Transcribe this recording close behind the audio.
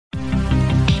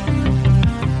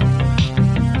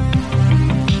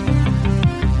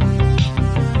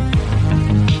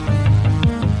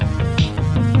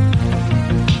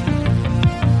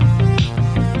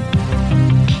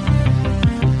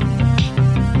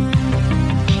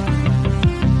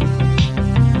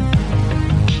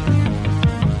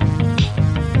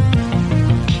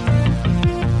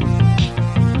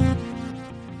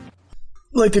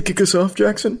Like to kick us off,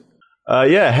 Jackson?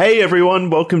 Yeah, hey everyone,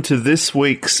 welcome to this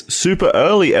week's super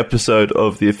early episode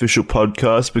of the official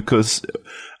podcast because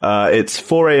it's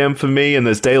 4 a.m. for me and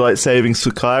there's daylight savings for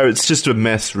Kaya. It's just a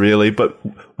mess, really, but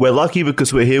we're lucky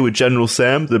because we're here with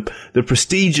GeneralSam, the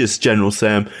prestigious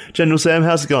GeneralSam. GeneralSam,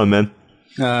 how's it going, man?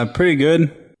 Pretty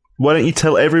good. Why don't you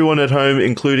tell everyone at home,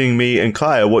 including me and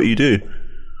Kaya, what you do?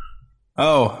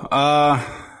 Yeah,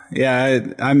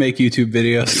 I make YouTube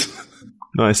videos.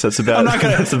 Nice, that's about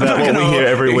what we hear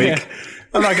every week. Yeah,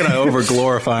 I'm not going to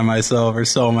over-glorify myself or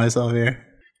sell myself here.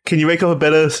 Can you make up a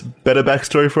better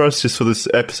backstory for us just for this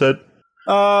episode?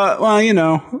 Well, you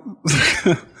know.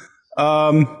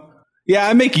 Yeah,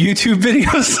 I make YouTube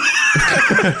videos.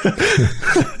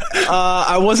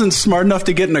 I wasn't smart enough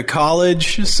to get into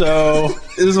college, so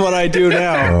this is what I do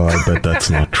now. Oh, I bet that's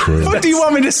not true. What do you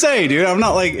want me to say, dude? I'm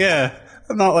not going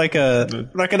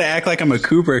to act like I'm a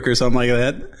Kubrick or something like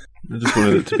that. I just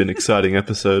wanted it to be an exciting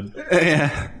episode.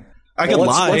 Yeah. I can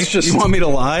lie. You want me to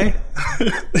lie?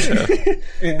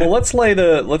 Yeah. Well, let's lay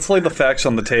the facts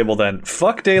on the table then.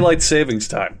 Fuck daylight savings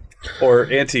time. Or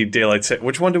anti-daylight savings.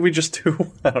 Which one did we just do?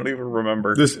 I don't even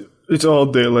remember. It's all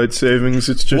daylight savings.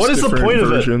 It's just what is the point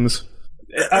versions. Of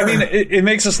it? I mean, it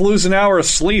makes us lose an hour of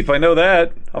sleep. I know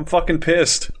that. I'm fucking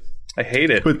pissed. I hate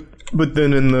it. But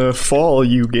then in the fall,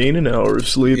 you gain an hour of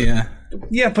sleep. Yeah.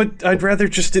 Yeah, but I'd rather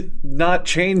just it not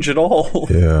change at all.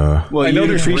 Yeah. Well, I know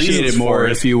you'd there's appreciate it more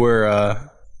if you were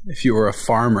a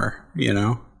farmer, you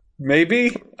know.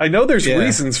 Maybe. I know there's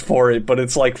reasons for it, but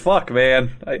it's like, fuck,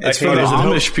 man. It's for the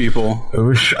Amish people.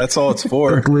 That's all it's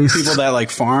for. At least people that like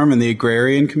farm in the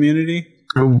agrarian community.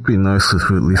 It would be nice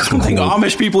if at least. I don't think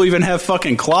Amish people even have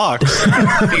fucking clocks.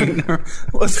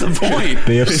 What's the point?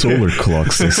 They have solar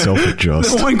clocks. They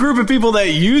self-adjust. The one group of people that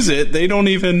use it, they don't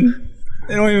even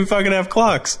fucking have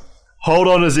clocks. Hold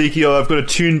on, Ezekiel. I've got to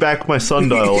tune back my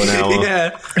sundial an hour. Yeah.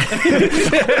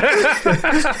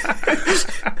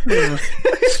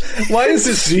 Why is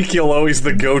Ezekiel always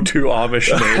the go-to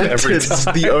Amish name every time? It's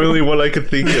the only one I could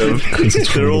think of.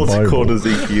 They're all called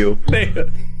Ezekiel.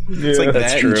 It's like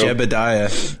that's that true. And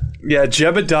Jebediah. Yeah,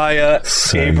 Jebediah,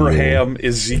 Samuel, Abraham,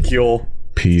 Ezekiel,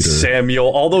 Peter, Samuel,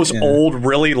 all those old,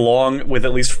 really long, with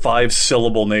at least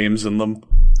 5-syllable names in them.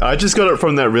 I just got it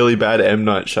from that really bad M.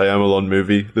 Night Shyamalan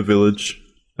movie, The Village.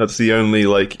 That's the only,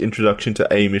 introduction to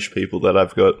Amish people that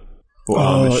I've got. Or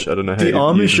Amish, I don't know how the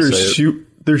Amish are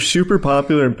they're super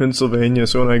popular in Pennsylvania,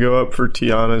 so when I go up for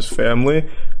Tiana's family, I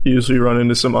usually run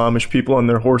into some Amish people on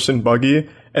their horse and buggy,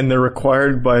 and they're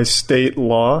required by state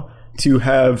law to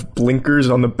have blinkers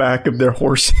on the back of their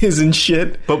horses and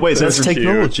shit. But wait, that's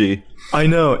technology. Cute. I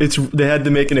know. They had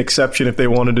to make an exception if they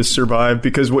wanted to survive,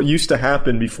 because what used to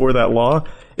happen before that law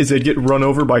is they'd get run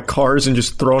over by cars and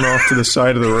just thrown off to the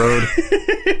side of the road.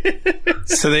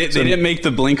 So they didn't make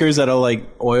the blinkers out of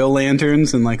oil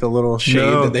lanterns and a little shade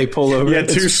that they pull over? Yeah,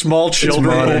 two small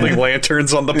children holding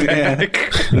lanterns on the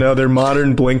back. No, they're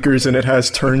modern blinkers and it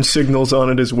has turn signals on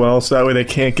it as well, so that way they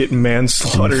can't get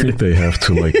manslaughtered. I think they have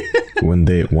to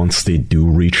once they do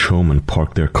reach home and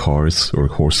park their cars or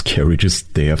horse carriages,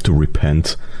 they have to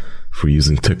repent for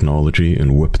using technology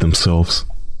and whip themselves.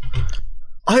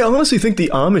 I honestly think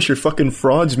the Amish are fucking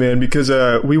frauds, man, because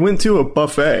we went to a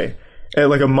buffet,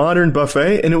 a modern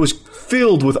buffet, and it was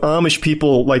filled with Amish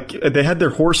people. They had their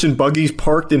horse and buggies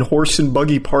parked in horse and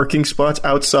buggy parking spots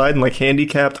outside and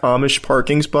handicapped Amish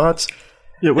parking spots.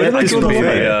 Yeah,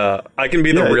 I can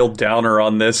be the real downer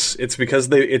on this. It's because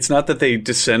it's not that they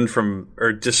descend from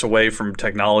or disaway from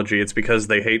technology. It's because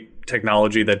they hate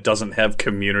technology that doesn't have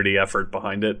community effort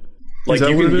behind it.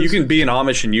 You can be an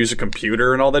Amish and use a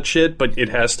computer and all that shit, but it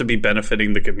has to be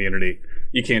benefiting the community.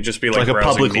 You can't just be like a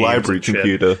public library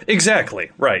computer.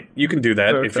 Exactly, right. You can do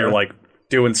that if you're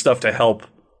doing stuff to help,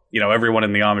 everyone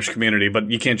in the Amish community, but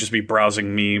you can't just be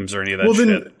browsing memes or any of that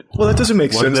shit. Well, that doesn't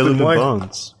make sense. Then why?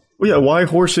 Well, yeah, why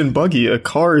horse and buggy? A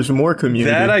car is more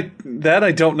community. That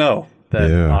I don't know.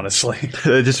 Honestly,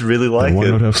 I just really like why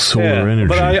it. Why not have solar energy?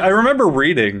 But I remember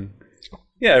reading.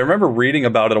 Yeah, I remember reading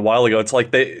about it a while ago. It's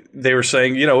like they were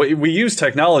saying, we use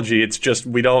technology. It's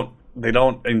just they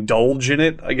don't indulge in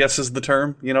it, I guess is the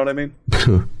term. You know what I mean?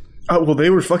 Well,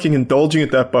 they were fucking indulging at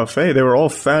that buffet. They were all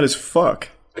fat as fuck.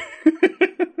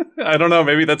 I don't know.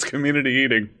 Maybe that's community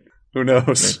eating. Who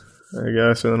knows? I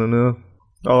guess. I don't know.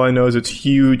 All I know is it's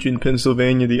huge in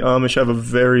Pennsylvania. The Amish have a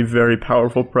very, very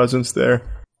powerful presence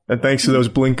there. And thanks to those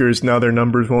blinkers, now their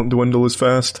numbers won't dwindle as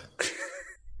fast.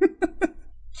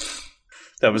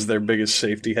 That was their biggest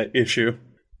safety issue.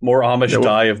 More Amish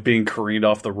die of being careened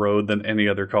off the road than any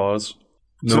other cause.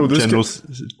 No,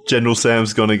 General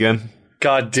Sam's gone again.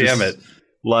 God damn it.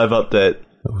 Live update.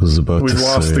 I was about We've to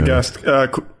lost say, the guest.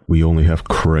 we only have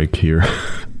Craig here.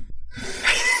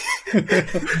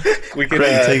 We can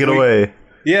Craig, take it away.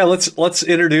 Yeah, let's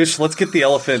get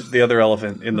the other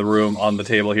elephant in the room on the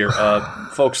table here.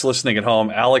 Folks listening at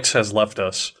home, Alex has left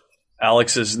us.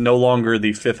 Alex is no longer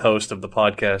the fifth host of the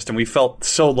podcast, and we felt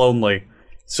so lonely.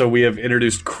 So we have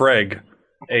introduced Craig,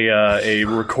 a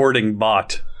recording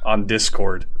bot on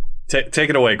Discord. Take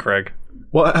it away, Craig.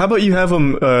 Well, how about you have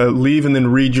him leave and then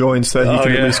rejoin so that he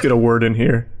can at least get a word in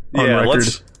here on record?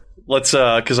 Let's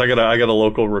because I got a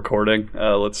local recording.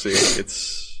 Let's see.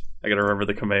 I got to remember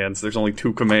the commands. There's only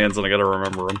 2 commands, and I got to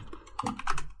remember them.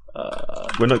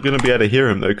 We're not going to be able to hear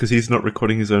him though because he's not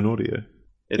recording his own audio.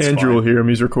 Andrew will hear him.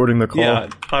 He's recording the call. Yeah,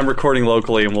 I'm recording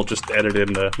locally, and we'll just edit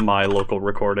into my local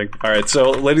recording. All right,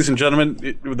 so ladies and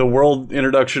gentlemen, the world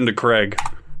introduction to Craig.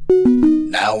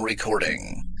 Now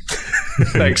recording.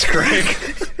 Thanks, Craig.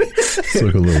 It's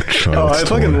like a little child. I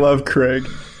fucking love Craig.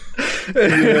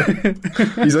 Yeah.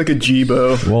 He's like a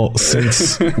Jibo. Well,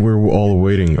 since we're all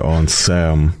waiting on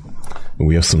Sam,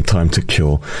 we have some time to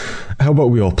kill. How about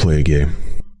we all play a game?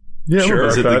 Yeah, Sure.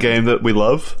 Is it the game that we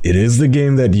love? It is the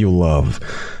game that you love,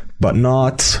 but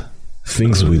not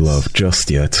things we love just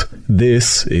yet.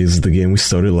 This is the game we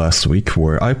started last week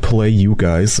where I play you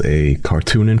guys a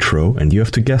cartoon intro and you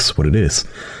have to guess what it is.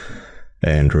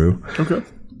 Andrew. Okay.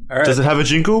 All right. Does it have a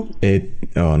jingle?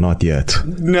 Not yet.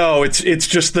 No, it's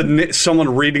just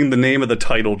someone reading the name of the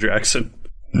title, Jackson.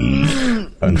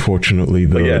 Unfortunately,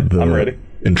 I'm ready.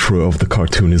 intro of the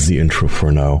cartoon is the intro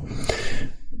for now.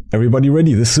 Everybody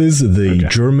ready? This is the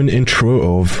German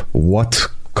intro of what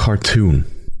cartoon?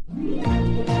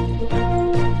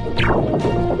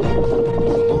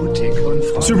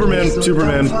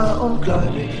 Superman.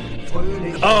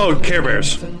 Oh, Care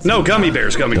Bears. No, Gummy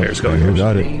Bears. Andrew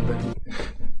got it.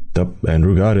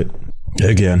 Andrew got it.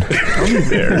 Again. Gummy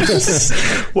Bears.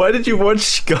 Why did you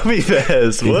watch Gummy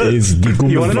Bears? What? It is the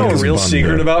You want to know a real Bande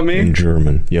secret about me? in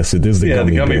German. Yes, it is the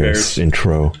Gummy Bears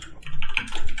intro.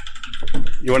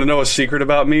 You want to know a secret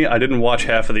about me? I didn't watch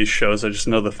half of these shows. I just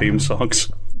know the theme songs.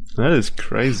 That is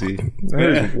crazy. That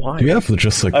is wild. Do you have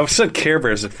just like I said Care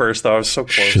Bears at first, though. I was so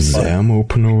close. Shazam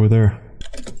open over there?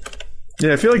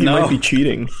 Yeah, I feel like he might be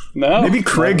cheating. No. Maybe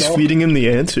Craig's feeding him the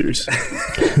answers.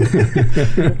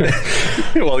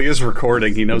 Well, he is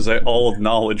recording. He knows all of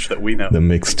knowledge that we know. That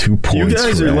makes 2 points. You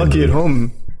guys for are lucky Andrew. at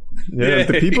home. Yeah,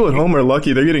 the people at home are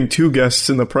lucky. They're getting 2 guests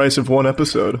in the price of 1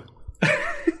 episode.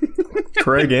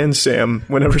 Craig and Sam,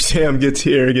 whenever Sam gets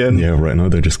here again. Yeah, right now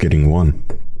they're just getting 1.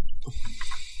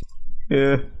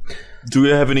 Yeah. Do we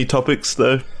have any topics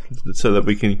though, so that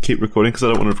we can keep recording? Because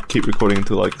I don't want to keep recording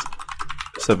until like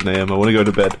 7 a.m. I want to go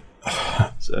to bed.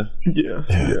 So Yeah.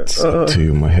 It's up to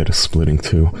you. My head is splitting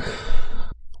too.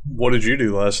 What did you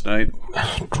do last night?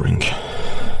 Drink.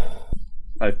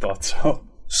 I thought so.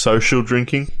 social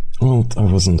drinking. Well, I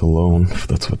wasn't alone, if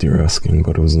that's what you're asking,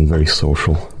 but it wasn't very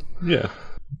social. Yeah.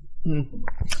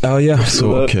 Oh, yeah,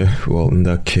 so, okay. Well, in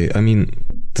that case, I mean,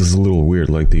 this is a little weird.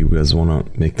 Like, do you guys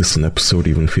want to make this an episode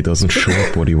even if he doesn't show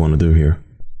up? What do you want to do here?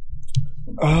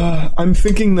 I'm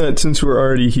thinking that since we're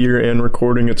already here and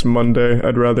recording, it's Monday,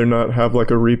 I'd rather not have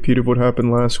like a repeat of what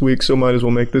happened last week, so might as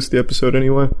well make this the episode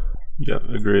anyway. Yeah,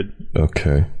 agreed.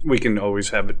 Okay. We can always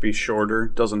have it be shorter.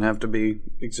 Doesn't have to be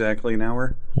exactly an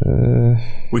hour.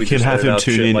 We can just have edit him out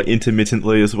tune shit in like-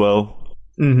 intermittently as well.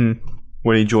 Mm-hmm.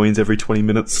 When he joins every 20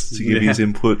 minutes to give his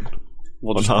input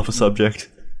We'll on just half a subject.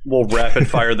 we'll rapid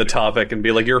fire the topic and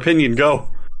be like, your opinion,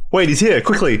 go. Wait, he's here.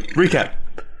 Quickly, recap.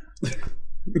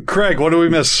 Craig, what do we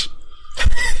miss?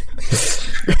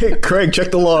 Hey, Craig, check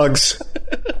the logs.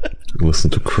 Listen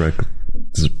to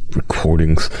Craig's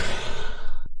recordings.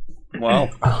 Wow.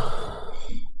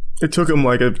 It took him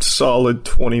like a solid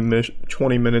 20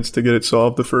 minutes to get it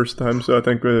solved the first time, so I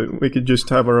think we could just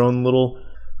have our own little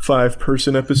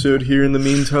 5-person episode here in the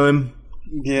meantime.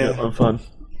 Yeah. I'm fine.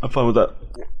 I'm fine with that.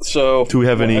 So, Do we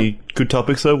have any good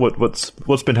topics though?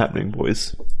 What's been happening,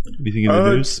 boys? Anything in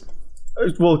the news?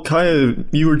 Well, Kaya,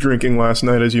 you were drinking last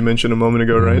night, as you mentioned a moment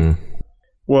ago, right?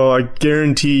 Well, I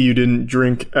guarantee you didn't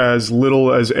drink as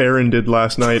little as Aaron did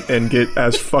last night and get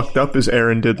as fucked up as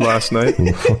Aaron did last night. Who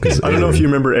the fuck is I don't know if you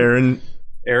remember Aaron.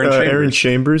 Aaron Chambers. Aaron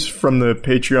Chambers from the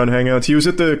Patreon Hangouts. He was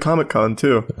at the Comic-Con,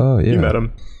 too. Oh, yeah. You met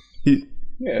him.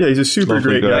 Yeah, he's a super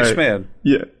Lovely great guy. Nice man.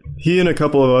 Yeah, he and a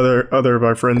couple of other of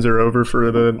our friends are over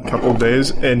for the couple of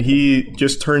days, and he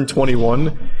just turned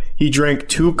 21. He drank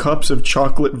 2 cups of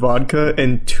chocolate vodka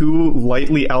and 2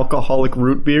 lightly alcoholic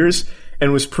root beers,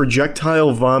 and was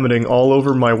projectile vomiting all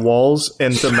over my walls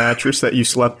and the mattress that you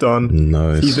slept on.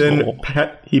 Nice. He then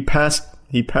he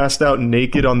passed out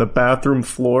naked on the bathroom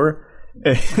floor,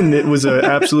 and it was an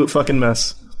absolute fucking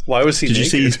mess. Why was he Did you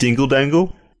naked? see his dingle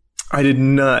dangle? I did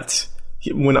not.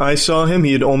 When I saw him,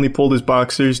 he had only pulled his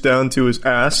boxers down to his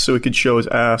ass so he could show his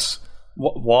ass.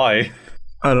 Why?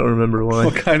 I don't remember why.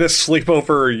 What kind of sleepover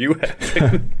are you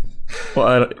having?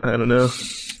 Well, I don't know.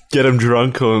 Get them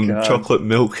drunk on chocolate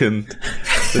milk and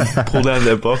then pull down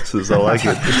their boxes. I like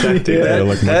it. Protecting.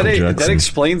 That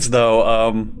explains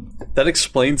though. That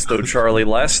explains though, Charlie.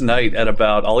 Last night at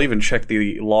about, I'll even check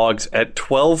the logs at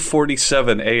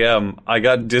 12:47 a.m. I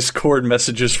got Discord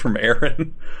messages from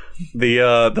Aaron.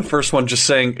 The first one just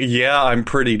saying, "Yeah, I'm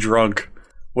pretty drunk,"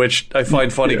 which I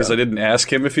find funny because I didn't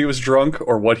ask him if he was drunk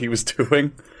or what he was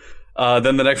doing.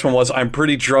 Then the next one was, "I'm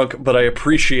pretty drunk, but I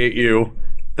appreciate you.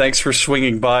 Thanks for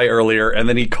swinging by earlier." And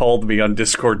then he called me on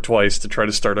Discord twice to try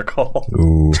to start a call.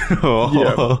 Ooh.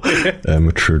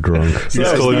 Amateur drunk.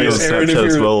 He's calling me on Snapchat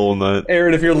as well all night.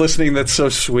 Aaron, if you're listening, that's so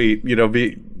sweet. You know,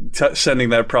 sending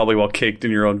that probably while caked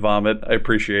in your own vomit. I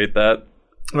appreciate that.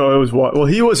 Oh, it was well.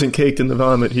 He wasn't caked in the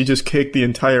vomit. He just caked the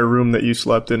entire room that you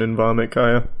slept in vomit,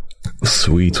 Kaya.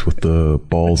 Sweet with the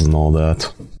balls and all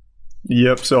that.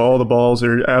 Yep. So all the balls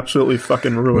are absolutely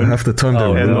fucking ruined. Half the time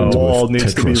they're ruined with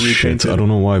Tetra's shit. I don't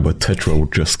know why, but Tetra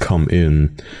would just come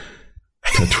in.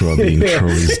 Tetra being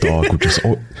Charlie's dog would just...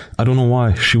 Oh, I don't know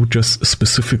why. She would just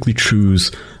specifically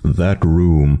choose that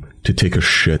room to take a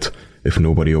shit if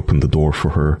nobody opened the door for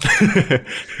her.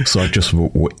 So I just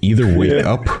either wake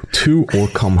up to or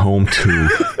come home to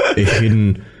a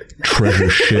hidden treasure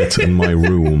shit in my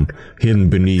room, hidden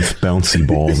beneath bouncy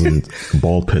balls and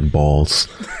ball pit balls.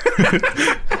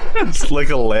 It's like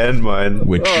a landmine.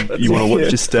 Which you want to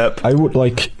watch your step. I would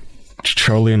like...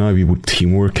 Charlie and I, we would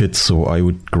teamwork it, so I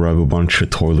would grab a bunch of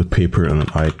toilet paper and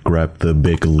I'd grab the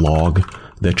big log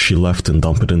that she left and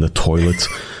dump it in the toilet.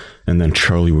 And then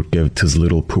Charlie would give it his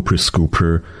little pooper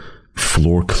scooper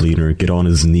floor cleaner, get on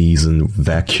his knees and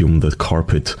vacuum the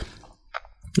carpet.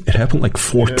 It happened like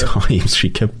 4 times.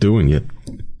 She kept doing it.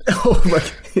 Oh my...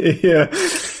 Yeah.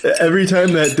 Every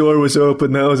time that door was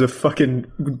open, that was a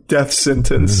fucking death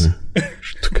sentence.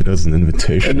 She took it as an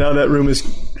invitation. And now that room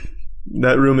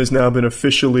has now been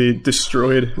officially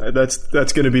destroyed.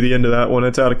 That's going to be the end of that one.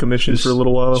 It's out of commission for a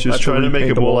little while. She was trying to make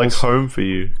it more like home for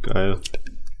you, Kyle.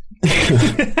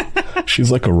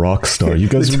 She's like a rock star. You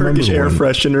guys remember Turkish air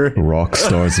freshener? Rock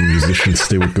stars and musicians,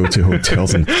 they would go to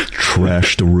hotels and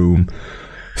trash the room,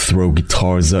 throw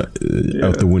guitars out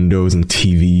the windows and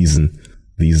TVs, and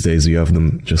these days you have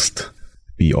them just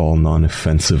be all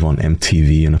non-offensive on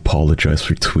MTV and apologize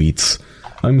for tweets.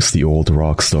 I miss the old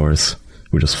rock stars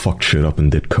who just fucked shit up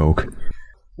and did coke.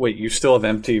 Wait, you still have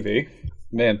MTV?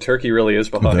 Man, Turkey really is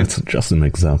behind. That's just an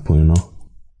example, you know?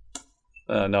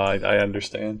 No, I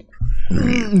understand.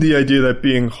 The idea that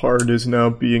being hard is now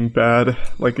being bad.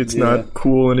 Like, it's not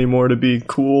cool anymore to be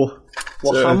cool.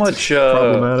 Well, so how much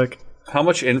problematic. How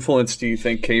much influence do you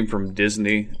think came from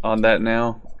Disney on that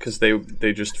now? Because they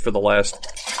just, for the last,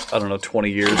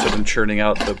 20 years have been churning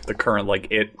out the current,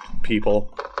 it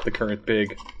people, the current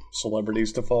big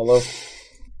celebrities to follow.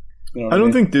 You know I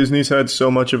don't think Disney's had so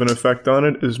much of an effect on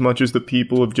it as much as the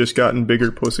people have just gotten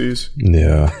bigger pussies.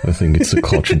 Yeah, I think it's a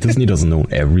culture. Disney doesn't own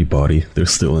everybody. They're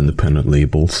still independent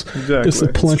labels. Exactly. There's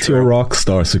plenty of rock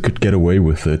stars who could get away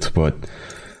with it, but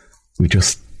we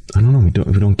just, I don't know,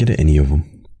 we don't get any of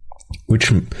them. Which,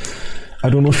 I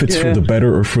don't know if it's for the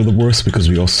better or for the worse, because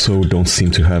we also don't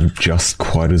seem to have just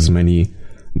quite as many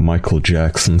Michael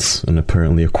Jacksons, and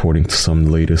apparently according to some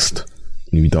latest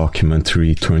new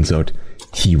documentary, turns out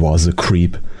he was a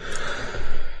creep.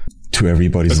 To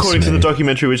everybody's according to the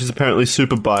documentary, which is apparently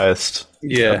super biased.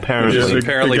 Yeah, apparently.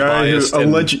 Apparently the guy biased.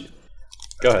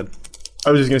 Go ahead.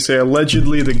 I was just going to say,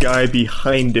 allegedly the guy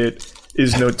behind it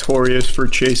is notorious for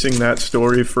chasing that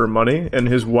story for money, and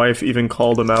his wife even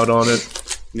called him out on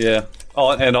it. Yeah.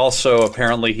 Oh, and also,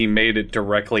 apparently he made it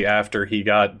directly after he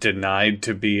got denied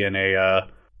to be in a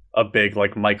big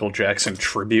Michael Jackson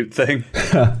tribute thing.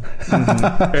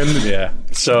 And yeah,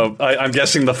 so I'm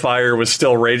guessing the fire was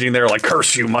still raging there.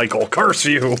 Curse you, Michael! Curse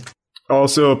you!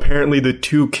 Also, apparently the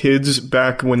 2 kids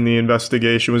back when the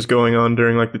investigation was going on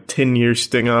during the 10-year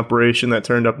sting operation that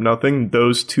turned up nothing,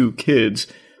 those 2 kids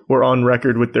were on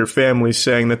record with their families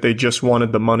saying that they just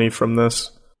wanted the money from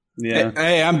this. Yeah.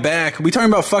 Hey, I'm back. We talking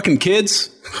about fucking kids?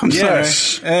 I'm sorry.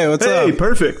 Hey, what's up? Hey,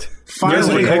 perfect.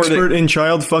 Finally, expert in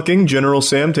child fucking,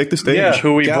 GeneralSam, take the stage. Yeah,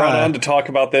 who we brought on to talk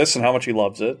about this and how much he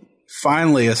loves it.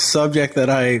 Finally, a subject that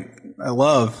I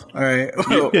love. All right.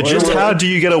 Yeah, just how do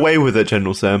you get away with it,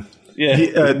 General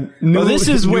Yeah. This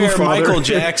is where Michael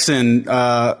Jackson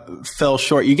fell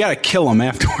short. You got to kill him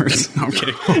afterwards. No, I'm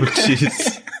kidding. Oh,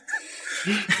 jeez.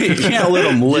 You can't let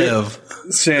him live.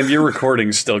 Sam, your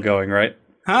recording's still going, right?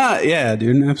 Yeah,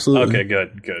 dude, absolutely. Okay,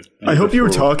 good. I hope you were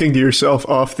talking to yourself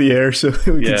off the air so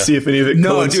we could see if any of it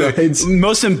coincides. Dude,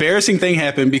 most embarrassing thing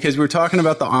happened because we were talking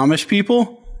about the Amish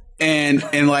people, and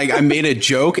like I made a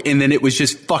joke, and then it was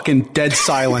just fucking dead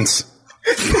silence,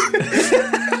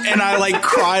 and I like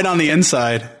cried on the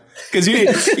inside because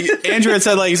Andrew had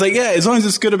said like he's like, yeah, as long as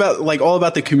it's good about like all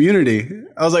about the community.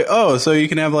 I was like, oh, so you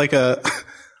can have like a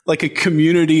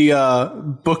community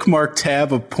bookmark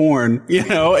tab of porn, you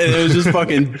know, and it was just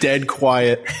fucking dead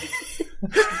quiet.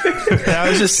 And I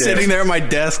was just sitting there at my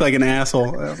desk like an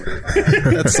asshole.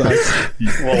 That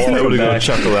sucks. Well, that would have got a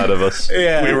chuckle out of us.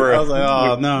 Yeah, I was like,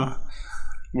 oh no.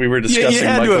 We were discussing you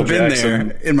had Michael to have Jackson. been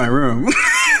there in my room.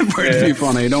 For it to be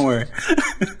funny, don't worry.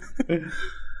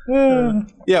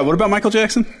 Yeah, what about Michael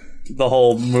Jackson? The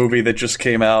whole movie that just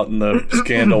came out and the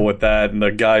scandal with that and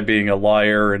the guy being a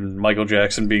liar and Michael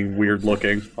Jackson being weird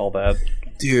looking, all that.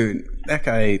 Dude, that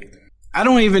guy, I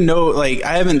don't even know, like,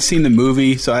 I haven't seen the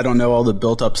movie, so I don't know all the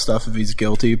built up stuff if he's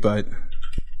guilty, but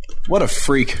what a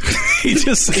freak. He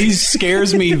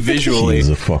scares me visually.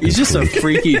 He's just a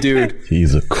freaky dude.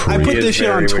 He's a creep. I put this shit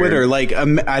on Twitter, weird. like,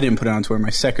 I didn't put it on Twitter, my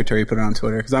secretary put it on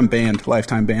Twitter, because I'm banned,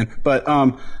 lifetime ban, but,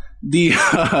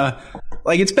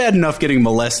 like, it's bad enough getting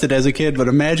molested as a kid, but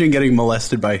imagine getting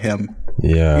molested by him.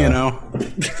 Yeah. You know?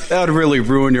 That would really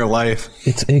ruin your life.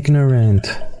 It's ignorant.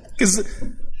 Because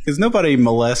nobody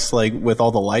molests, like, with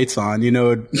all the lights on. You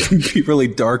know, it'd be really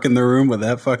dark in the room with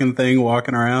that fucking thing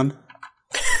walking around.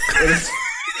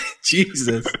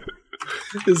 Jesus.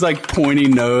 His, like, pointy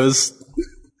nose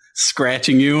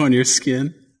scratching you on your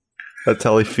skin. That's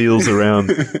how he feels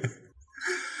around.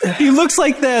 He looks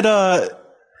like that,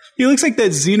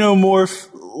 xenomorph,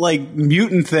 like,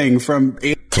 mutant thing from...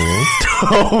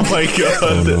 Oh my god.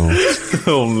 Oh no. He's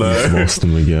lost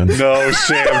him again. No,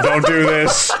 Sam, don't do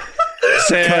this.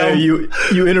 Sam. Kaya, you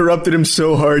interrupted him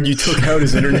so hard you took out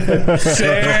his internet.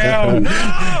 Sam.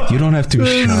 You don't have to be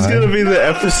This is shy. going to be the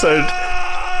episode.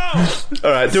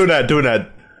 Alright, do an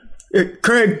ad.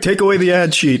 Craig, take away the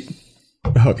ad sheet.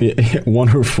 Oh, yeah,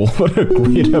 wonderful. What a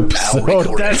great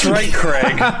episode. That's right,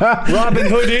 Craig.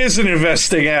 Robinhood is an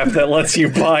investing app that lets you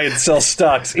buy and sell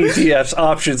stocks, ETFs,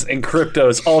 options, and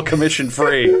cryptos, all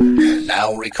commission-free.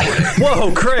 Now recording.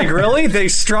 Whoa, Craig, really? They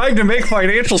strive to make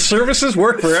financial services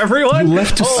work for everyone? You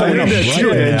left to sign up Holy right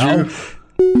shit, now. Andrew.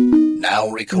 Now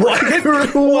recording.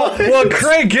 Well,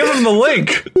 Craig, give him the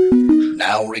link.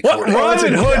 Now What?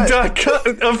 recording.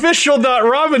 Robinhood.com?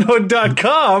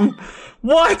 Official.robinhood.com?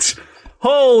 What?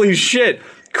 Holy shit.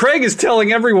 Craig is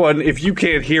telling everyone, if you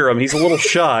can't hear him, he's a little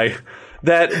shy,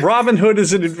 that Robinhood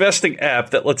is an investing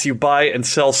app that lets you buy and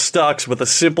sell stocks with a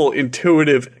simple,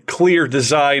 intuitive, clear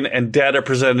design and data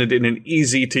presented in an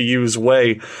easy-to-use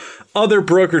way. Other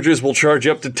brokerages will charge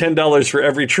up to $10 for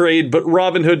every trade, but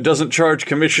Robinhood doesn't charge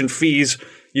commission fees.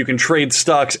 You can trade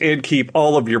stocks and keep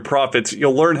all of your profits.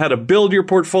 You'll learn how to build your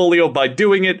portfolio by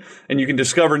doing it, and you can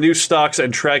discover new stocks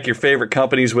and track your favorite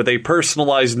companies with a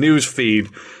personalized news feed.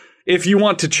 If you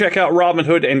want to check out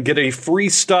Robinhood and get a free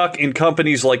stock in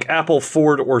companies like Apple,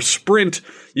 Ford, or Sprint,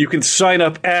 you can sign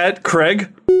up at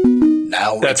Craig.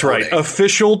 Now That's right. recording.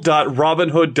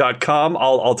 Official.robinhood.com.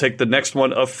 I'll take the next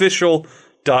one.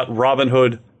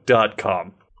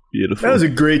 Official.robinhood.com. Beautiful. That was a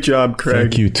great job, Craig.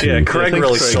 Thank you, too. Yeah, Craig thanks,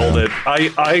 really Craig. sold it.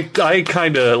 I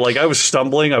kind of, like, I was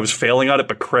stumbling, I was failing on it,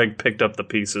 but Craig picked up the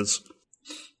pieces.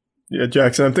 Yeah,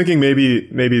 Jackson, I'm thinking maybe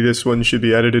this one should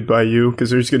be edited by you,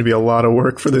 because there's going to be a lot of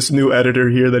work for this new editor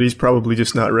here that he's probably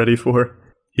just not ready for.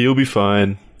 He'll be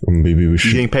fine. Maybe we He's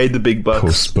should getting paid the big bucks.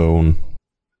 postpone.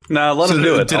 Nah, let him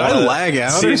do it. Did I lag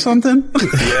out or something?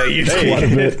 Yeah, you Quite a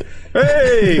did. bit.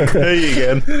 Hey! There you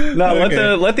again. No,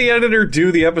 let the editor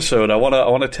do the episode. I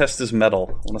want to test his metal.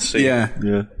 I want to see. Yeah.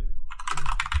 Yeah.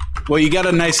 Well, you got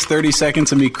a nice 30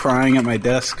 seconds of me crying at my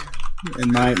desk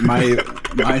in my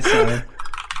side.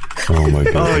 Oh my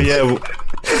god. Oh yeah.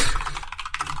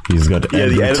 He's got Yeah,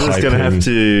 the editor's going to have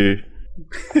to.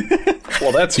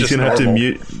 Well, that's He's just going to have to normal.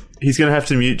 mute. He's going to have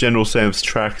to mute General Sam's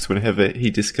tracks whenever he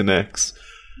disconnects.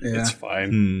 Yeah. It's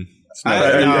fine.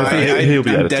 He'll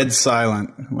be I'm edited. dead silent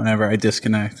whenever I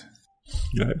disconnect.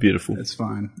 All right, beautiful. It's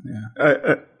fine. Yeah.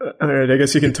 All right, I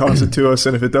guess you can toss it to us,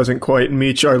 and if it doesn't quite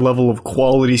meet our level of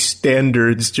quality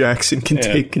standards, Jackson can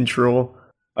take control.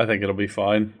 I think it'll be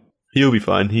fine. He'll be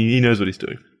fine. He knows what he's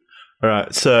doing. All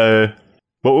right. So,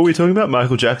 what were we talking about?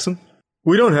 Michael Jackson.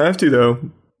 We don't have to, though.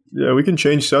 Yeah, we can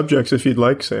change subjects if you'd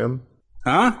like, Sam.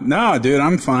 Huh? No, dude,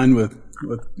 I'm fine with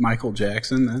Michael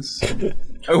Jackson. That's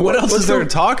what else is there to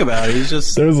talk about? He's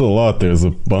just There's a lot. There's a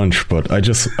bunch, but I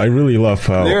really love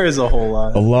how there is a whole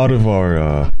lot. a lot of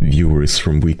our viewers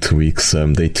from week to week,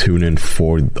 they tune in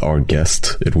for our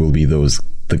guest. It will be those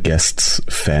the guest's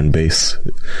fan base.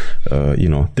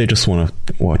 They just want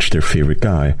to watch their favorite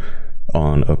guy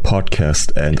on a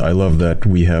podcast, and I love that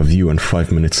we have you, and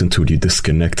 5 minutes into it you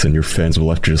disconnect and your fans will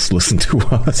have to just listen to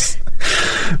us.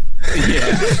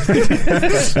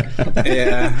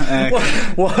 Yeah.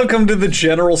 Welcome to the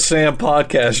GeneralSam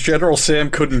podcast.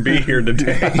 GeneralSam couldn't be here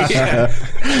today. Yeah.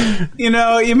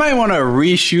 You might want to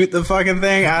reshoot the fucking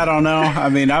thing. I don't know. I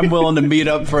mean, I'm willing to meet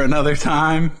up for another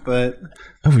time, but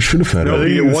We should have had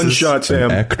a one-shot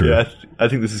Sam actor. Yeah, I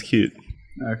think this is cute.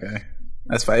 okay.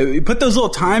 That's fine. You put those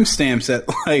little timestamps that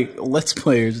Let's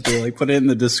Players do. Put it in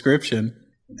the description.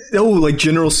 Oh, like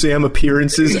General Sam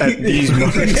appearances at these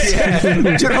moments.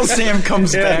 Yeah. General Sam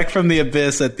comes back from the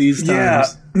abyss at these times. Yeah.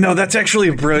 No, that's actually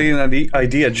a brilliant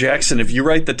idea, Jackson. If you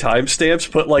write the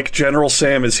timestamps, put General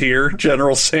Sam is here.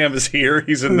 General Sam is here.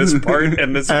 He's in this part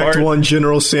and this Act part. 1,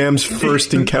 General Sam's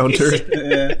first encounter.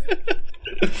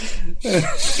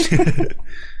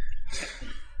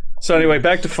 So anyway,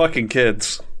 back to fucking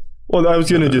kids. Well, I was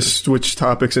going to just switch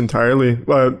topics entirely.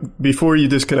 Before you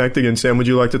disconnect again, Sam, would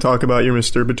you like to talk about your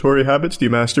masturbatory habits? Do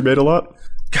you masturbate a lot?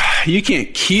 God, you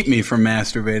can't keep me from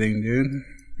masturbating, dude.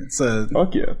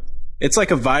 Fuck yeah. It's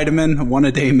like a vitamin, one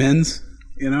a day mins,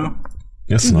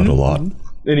 That's not a lot.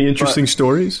 Any interesting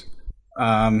stories?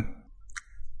 Yeah,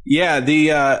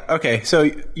 okay, so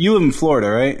you live in Florida,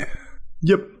 right?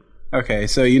 Yep. Okay,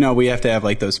 so we have to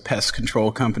have those pest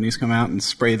control companies come out and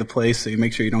spray the place so you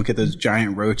make sure you don't get those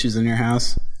giant roaches in your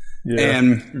house. Yeah.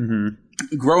 And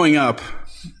growing up,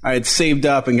 I had saved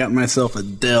up and gotten myself a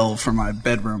Dell for my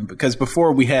bedroom because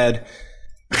before we had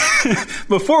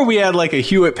like a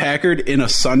Hewlett Packard in a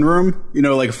sunroom,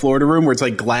 like a Florida room where it's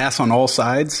like glass on all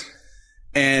sides,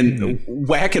 and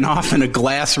whacking off in a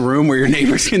glass room where your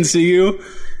neighbors can see you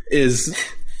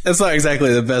that's not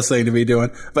exactly the best thing to be doing,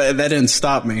 but that didn't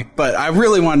stop me. But I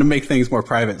really wanted to make things more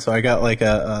private, so I got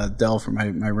a Dell for my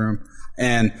room.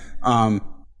 And I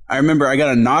remember I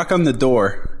got a knock on the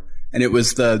door, and it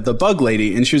was the bug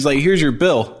lady, and she was like, "Here's your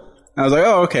bill." And I was like,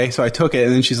 "Oh, okay." So I took it,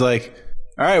 and then she's like,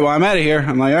 "All right, well, I'm out of here."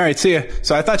 I'm like, "All right, see ya."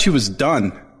 So I thought she was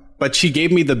done, but she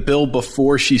gave me the bill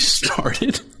before she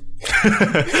started.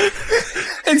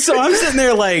 And so I'm sitting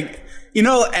there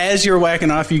as you're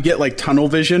whacking off, you get tunnel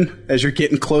vision as you're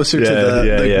getting closer to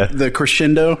the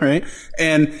crescendo, right?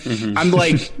 And I'm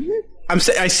like,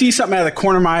 I see something out of the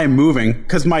corner of my eye moving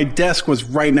because my desk was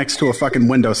right next to a fucking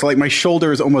window. So my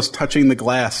shoulder is almost touching the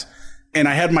glass, and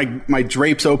I had my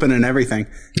drapes open and everything.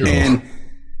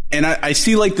 And I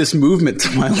see this movement to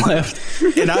my left,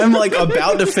 and I'm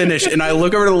about to finish, and I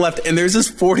look over to the left, and there's this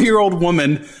 40-year-old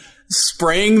woman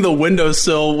spraying the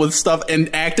windowsill with stuff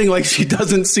and acting like she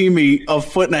doesn't see me a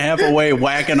foot and a half away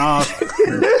whacking off.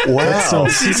 Wow.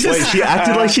 Wait, she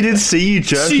acted like she didn't see you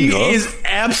jerking off? She is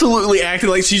absolutely acting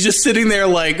like she's just sitting there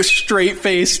straight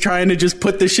face trying to just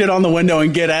put the shit on the window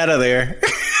and get out of there.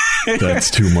 That's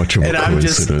too much of a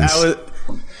coincidence.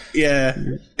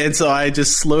 And so I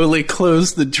just slowly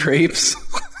closed the drapes.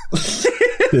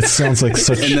 It sounds like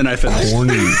such and then I finished.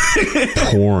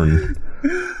 porn.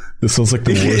 This sounds like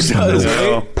the worst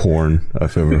right? porn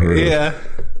I've ever heard of. Yeah.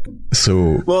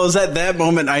 So, well, it was at that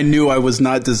moment I knew I was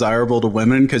not desirable to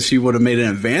women because she would have made an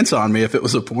advance on me if it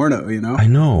was a porno, I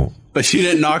know. But she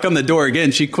didn't knock on the door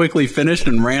again. She quickly finished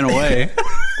and ran away.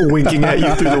 Winking at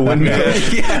you through the window.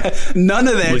 Yeah, none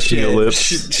of that shit.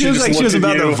 She was like she was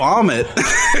about to vomit.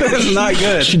 It was not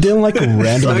good. She didn't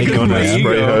random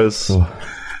spray hose.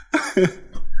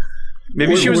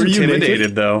 Maybe she was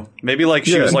intimidated, though. Maybe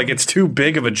she was like, it's too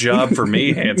big of a job for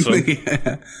me, handsome.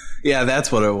 Yeah,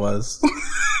 that's what it was.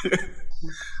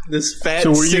 This fat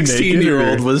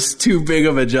 16-year-old was too big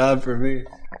of a job for me.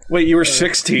 Wait, you were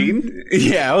 16?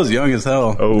 Yeah, I was young as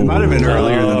hell. It might have been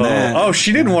earlier than that. Oh,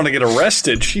 she didn't want to get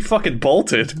arrested. She fucking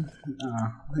bolted.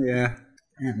 Yeah.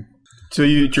 Man. So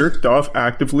you jerked off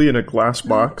actively in a glass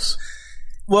box?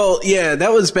 Well, yeah,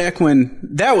 that was back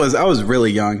when I was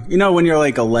really young. When you're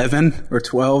 11 or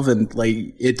 12 and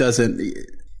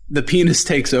the penis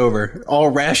takes over. All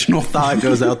rational thought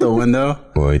goes out the window.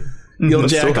 Boy. You'll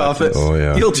jack off it. Oh,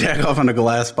 yeah. You'll jack off on a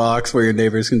glass box where your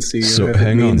neighbors can see you. So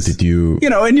hang on, did you...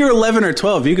 and you're 11 or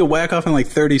 12, you could whack off in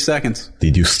 30 seconds.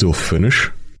 Did you still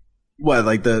finish? What,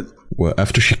 Well,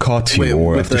 after she caught you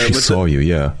or after she saw you,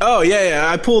 yeah. Oh, yeah.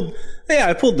 I pulled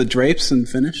the drapes and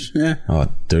finished, yeah. Oh,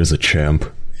 there's a champ.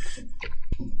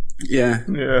 Yeah.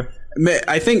 Yeah.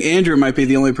 I think Andrew might be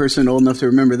the only person old enough to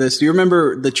remember this. Do you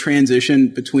remember the transition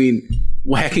between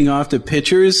whacking off to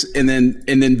pictures and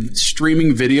then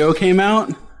streaming video came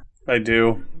out? I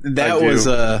do. That was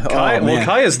Kaya, man.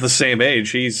 Kaya's the same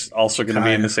age. He's also going to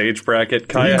be in this age bracket.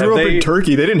 Kaya, You grew up in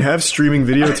Turkey. They didn't have streaming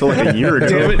video until like a year ago.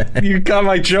 Damn it, you got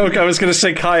my joke. I was going to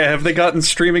say, Kaya, have they gotten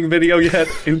streaming video yet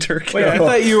in Turkey? Wait, I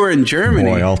thought you were in Germany.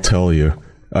 Boy, I'll tell you,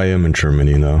 I am in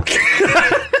Germany now.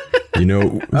 You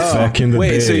know, back in the day...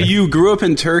 Wait, so you grew up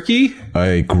in Turkey?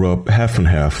 I grew up half and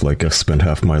half, like I spent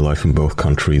half my life in both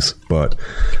countries. But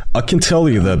I can tell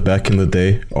you that back in the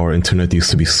day, our internet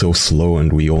used to be so slow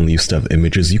and we only used to have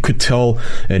images. You could tell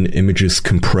an image's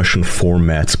compression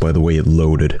formats by the way it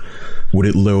loaded. Would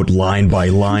it load line by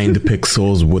line the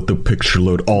pixels? Would the picture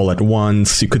load all at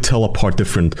once? You could tell apart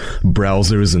different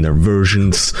browsers and their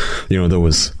versions. You know, there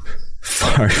was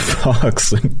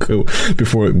Firefox and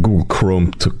before Google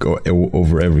Chrome took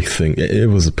over everything. It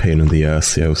was a pain in the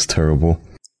ass. Yeah, it was terrible.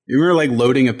 You were like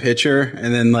loading a picture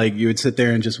and then like you would sit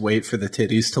there and just wait for the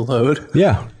titties to load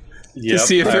Yeah. to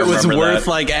see if it was worth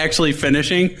like actually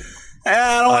finishing.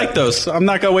 I don't like those. I'm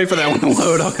not going to wait for that one to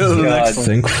load. I'll go to the next one.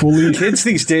 Thankfully, Kids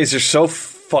these days are so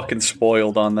fucking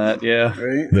spoiled on that, yeah.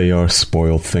 Right? they are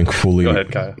spoiled. Thankfully, Go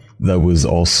ahead, Kaya. that was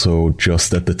also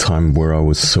just at the time where I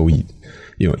was so,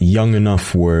 young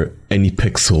enough where any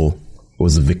pixel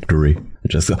was a victory.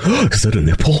 Just, is that a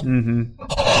nipple? Mm-hmm.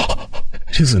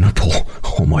 It is a nipple.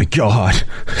 Oh my god.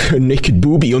 A naked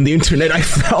booby on the internet. I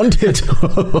found it.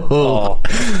 Oh.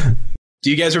 Do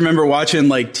you guys remember watching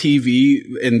like TV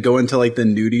and going to like the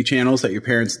nudie channels that your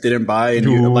parents didn't buy and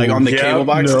you like on the cable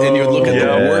box and you would look at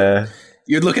the warp?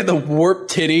 You'd look at the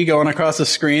warped titty going across the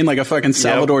screen like a fucking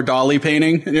Salvador Dali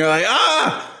painting, and you're like,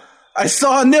 I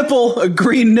saw a nipple, a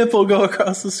green nipple go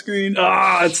across the screen.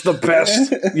 It's the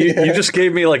best. You just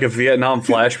gave me like a Vietnam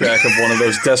flashback of one of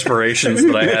those desperations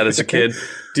that I had as a kid.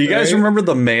 Do you guys remember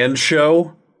The Man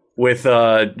Show with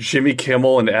Jimmy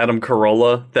Kimmel and Adam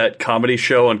Carolla, that comedy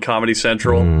show on Comedy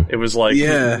Central? It was like...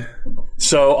 Yeah.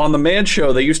 So on The Man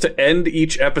Show, they used to end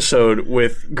each episode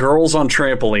with girls on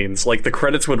trampolines. Like the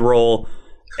credits would roll,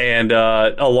 and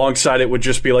alongside it would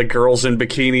just be like girls in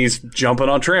bikinis jumping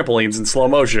on trampolines in slow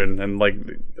motion and like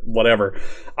whatever.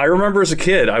 I remember as a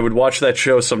kid, I would watch that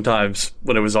show sometimes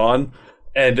when it was on,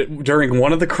 and during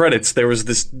one of the credits, there was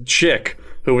this chick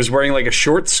who was wearing like a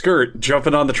short skirt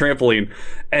jumping on the trampoline.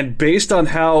 And based on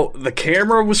how the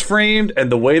camera was framed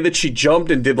and the way that she jumped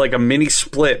and did like a mini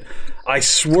split, I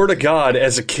swear to God,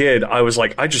 as a kid, I was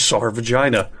like, I just saw her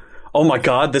vagina. Oh my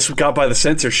God, this got by the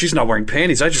censor. She's not wearing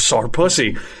panties. I just saw her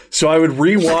pussy. So I would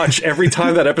rewatch every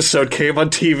time that episode came on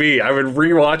TV. I would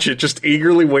rewatch it, just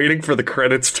eagerly waiting for the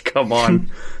credits to come on,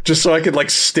 just so I could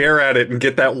like stare at it and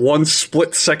get that one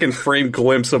split-second frame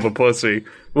glimpse of a pussy,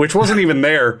 which wasn't even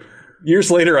there.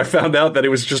 Years later, I found out that it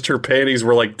was just her panties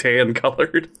were like tan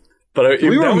colored. But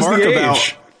We that was remark the about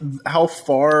age. how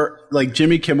far like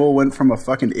Jimmy Kimmel went from a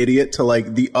fucking idiot to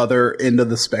like the other end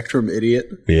of the spectrum idiot.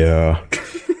 Yeah.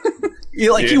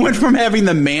 He went from having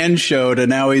the Man Show to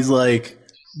now he's like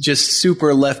just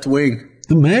super left wing.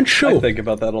 The Man Show. I think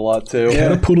about that a lot too.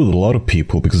 Catapulted a lot of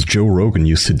people because Joe Rogan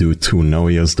used to do it too. Now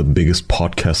he has the biggest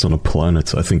podcast on the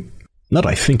planet.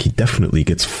 He definitely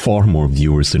gets far more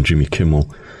viewers than Jimmy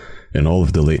Kimmel and all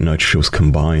of the late night shows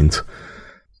combined.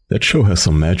 That show has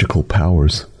some magical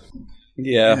powers.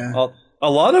 Yeah. A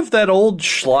lot of that old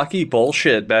schlocky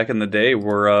bullshit back in the day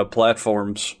were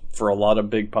platforms for a lot of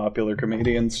big popular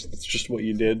comedians. It's just what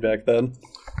you did back then.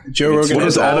 Joe Rogan What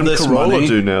has does all Adam this Carolla money.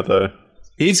 do now, though?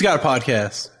 He's got a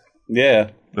podcast.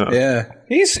 Yeah. Yeah.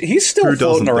 He's still Who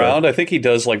floating doesn't, around. I think he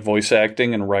does like voice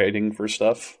acting and writing for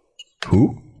stuff.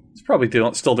 Who? He's probably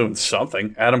still doing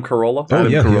something. Adam Carolla. Oh,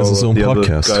 yeah, he has his own the other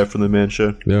podcast. guy from the Man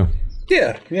Show. Yeah.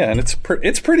 Yeah, and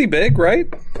it's pretty big, right?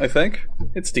 I think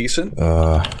it's decent.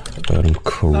 Adam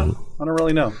Carolla. I don't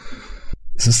really know.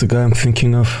 Is this the guy I'm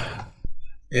thinking of?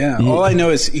 Yeah. All I know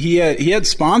is he had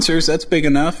sponsors. That's big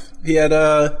enough. He had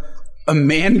a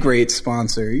Man Great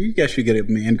sponsor. You guys should get a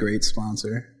Man Great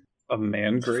sponsor. A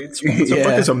Man Great sponsor. What the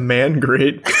fuck is a man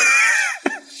grate?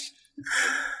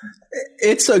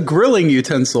 It's a grilling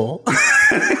utensil.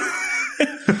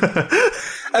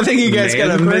 I think you guys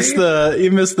Man missed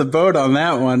the boat on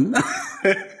that one.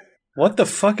 What the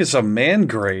fuck is a man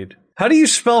grade? How do you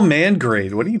spell man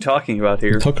grade? What are you talking about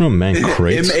here? I'm talking about Man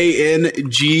Crate.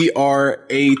 ManGrate.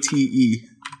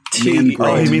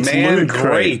 Oh, he means man Loot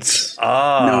great.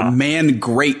 No, Man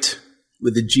Great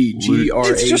with a G. G-R-A.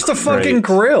 It's just a fucking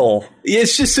grill.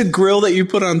 It's just a grill that you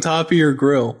put on top of your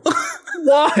grill.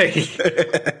 Why?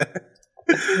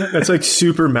 That's like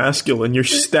super masculine. You're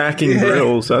stacking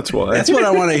grills. That's why. That's what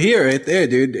I want to hear right there,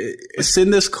 dude.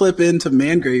 Send this clip in to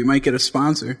Man Great. You might get a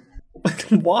sponsor.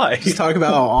 Why? Just talk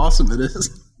about how awesome it is.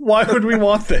 Why would we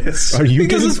want this? Are you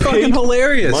Because getting it's fucking paid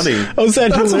hilarious. Money. How's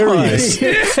that hilarious?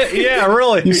 Yeah,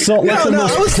 really. You sound like the No,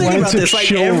 most I was thinking about planted this, like,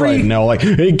 show every- right now. Like,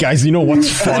 hey guys, you know what's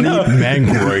funny?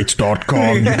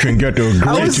 Mangrates.com. You can get a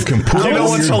grate. You can put You it know on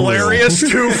what's your grill. hilarious,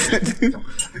 too?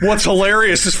 What's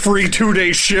hilarious is free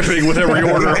 2-day shipping with every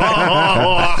order.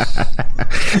 I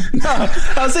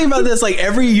was thinking about this. Like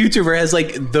every YouTuber has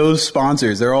like those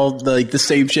sponsors. They're all like the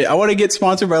same shit. I want to get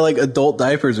sponsored by like adult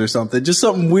diapers or something. Just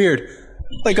something weird,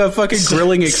 like a fucking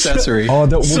grilling accessory. Oh,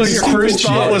 that So was your stupid first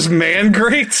thought shit. was man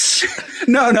grates?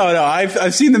 No.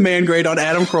 I've seen the man grade on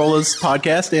Adam Carolla's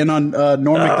podcast and on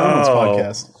Norm Macdonald's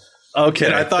podcast. Okay.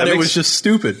 And I thought it was just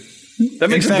stupid. that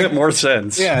makes in a fact- bit more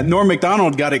sense. Yeah, Norm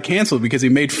Macdonald got it canceled because he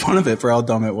made fun of it for how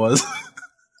dumb it was.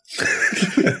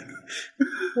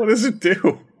 What does it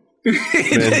do?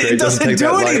 It doesn't take do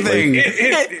that lightly.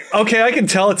 anything. Okay, I can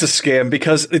tell it's a scam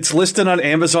because it's listed on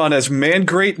Amazon as Man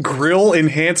Grate Grill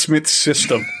Enhancement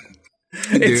System.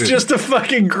 It's Dude. just a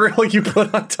fucking grill you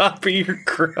put on top of your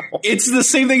grill. It's the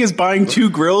same thing as buying 2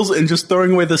 grills and just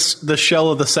throwing away the shell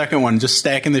of the second one, just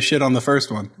stacking the shit on the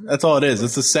first one. That's all it is.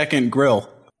 It's the second grill.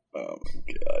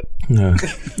 Yeah.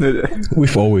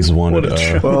 We've always wanted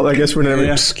Well, I guess we're never.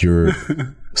 obscure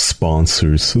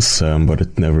sponsors, Sam, but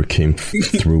it never came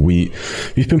through.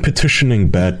 We've been petitioning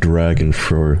Bad Dragon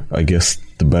for, I guess,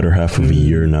 the better half of a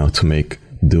year now to make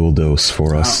dildos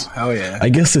for us. Oh, hell yeah. I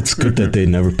guess it's good that they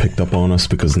never picked up on us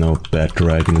because now Bad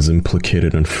Dragon is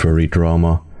implicated in furry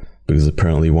drama because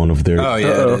apparently one of their Oh,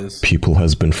 yeah, it is. people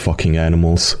has been fucking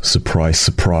animals. Surprise,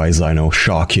 surprise, I know,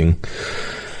 shocking.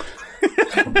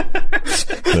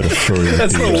 That a furry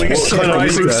That's the dude- least What kind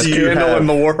of surprising proof do you scandal have? in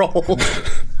the world.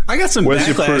 I got some Where's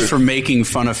your backlash proof? for making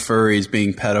fun of furries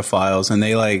being pedophiles, and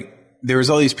they like there was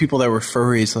all these people that were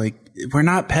furries, like we're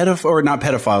not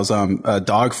pedophiles,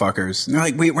 dog fuckers. And they're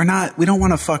like, wait, we don't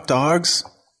want to fuck dogs.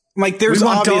 I'm like, there's We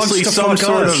want dogs obviously to some fuck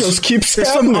sort us. of Just keeps there's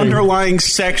some happening. underlying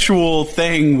sexual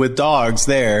thing with dogs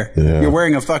there. Yeah. You're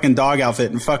wearing a fucking dog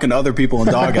outfit and fucking other people in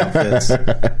dog outfits.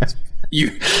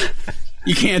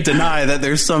 You can't deny that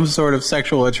there's some sort of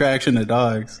sexual attraction to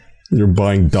dogs. You're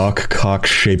buying dog cock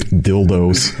shaped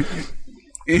dildos.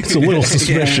 It's a little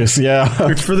suspicious, yeah.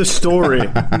 It's for the story.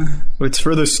 It's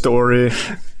for the story.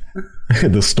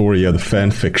 The story, yeah, the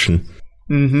fan fiction.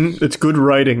 It's good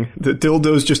writing. The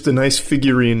dildo's just a nice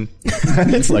figurine.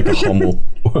 It's like a Hummel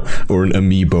or an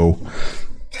amiibo.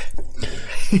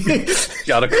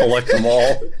 Gotta collect them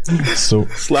all. So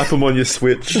Slap them on your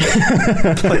Switch. play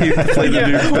the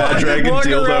new Bad Dragon Walk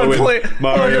around dildo in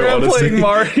Mario walk around Odyssey. playing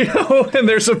Mario, and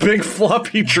there's a big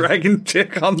floppy dragon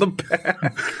dick on the back.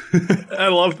 I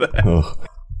love that.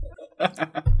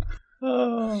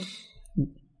 ugh.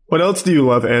 What else do you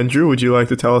love, Andrew? Would you like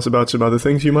to tell us about some other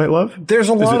things you might love? There's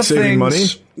a lot it of saving things. money?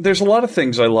 There's a lot of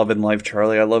things I love in life,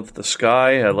 Charlie. I love the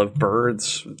sky. I love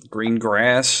birds, green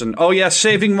grass, and oh yeah,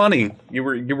 saving money. You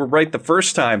were right the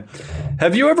first time.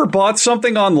 Have you ever bought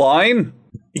something online?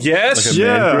 Yes. Like a man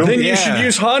Yeah. grill? Then you should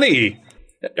use Honey.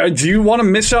 Do you want to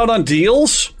miss out on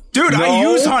deals? Dude, I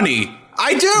No. use Honey.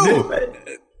 I do.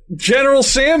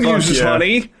 GeneralSam uses yeah.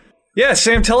 Honey. Yeah,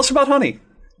 Sam, tell us about Honey.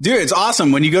 Dude, it's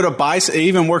awesome. When you go to buy, it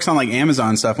even works on like Amazon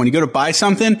and stuff. When you go to buy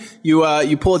something, you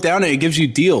pull it down and it gives you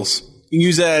deals. You can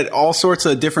use that at all sorts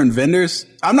of different vendors.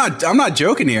 I'm not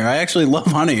joking here. I actually love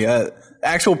Honey.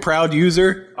 Actual proud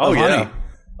user of Honey.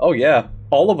 Oh yeah.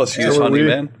 All of us use are Honey, we.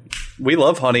 man. We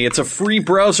love Honey. It's a free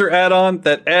browser add-on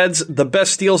that adds the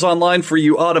best deals online for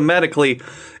you automatically.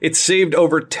 It's saved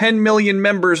over 10 million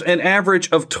members an average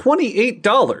of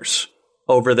 $28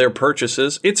 over their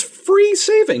purchases. It's free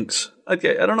savings.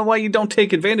 Okay, I don't know why you don't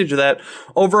take advantage of that.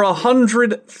 Over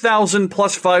 100,000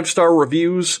 plus 5-star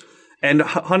reviews, and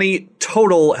Honey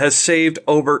total has saved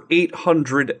over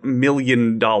 $800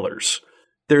 million.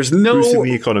 There's Boosting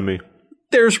the economy.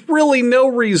 there's really no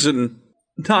reason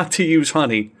not to use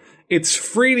Honey. It's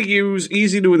free to use,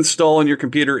 easy to install on your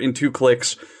computer in 2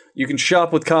 clicks. You can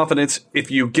shop with confidence if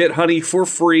you get Honey for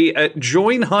free at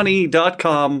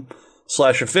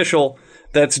joinhoney.com/official.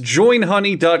 That's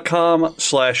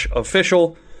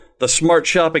joinhoney.com/official. The smart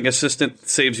shopping assistant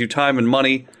saves you time and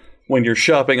money when you're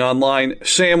shopping online.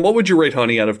 Sam, what would you rate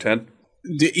Honey out of 10?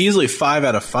 Easily 5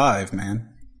 out of 5, man.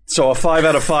 So a 5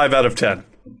 out of 5 out of 10.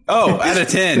 Oh, out of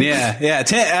 10, yeah,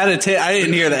 10 out of 10. I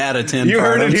didn't hear the out of 10. You part.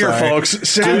 heard it I'm here, sorry. folks.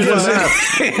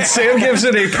 Sam gives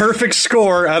it a perfect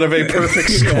score out of a perfect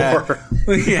score.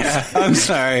 Yeah, I'm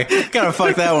sorry. Gotta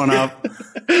fuck that one up.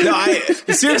 No,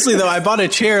 seriously though, I bought a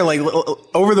chair like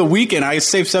over the weekend. I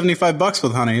saved $75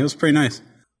 with Honey. It was pretty nice.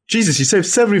 Jesus, you saved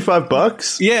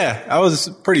 $75? Yeah, I was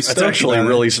pretty stoked. That's actually about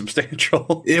really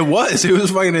substantial. It was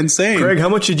fucking insane. Greg, how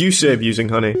much did you save using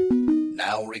Honey?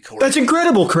 Now recording. That's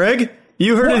incredible, Craig.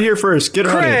 You heard it here first. Get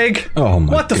on it. Craig, Oh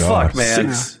my what the God. fuck,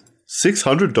 man?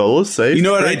 $600 saved. You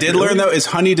know what I did learn though is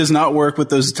honey does not work with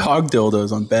those dog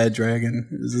dildos on Bad Dragon.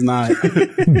 This is not.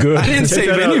 Good. I didn't save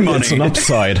any money. It's an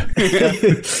upside.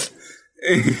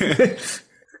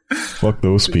 Fuck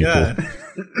those people. Yeah.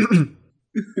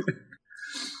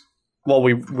 Well,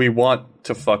 we want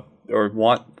to fuck or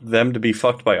want them to be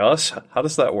fucked by us. How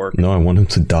does that work? No, I want him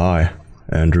to die,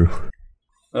 Andrew.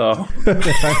 Oh,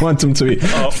 I want them to be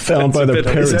found by that's a their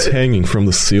bit- parents hanging from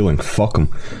the ceiling. Fuck them.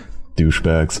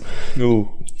 Douchebags. Ooh.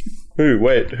 Who?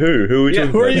 Wait, who? Who are we yeah.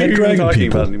 talking Who are about? you even dragon talking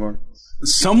people. about anymore?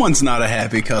 Someone's not a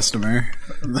happy customer.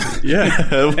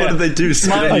 Yeah. What did they do?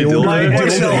 My dildo.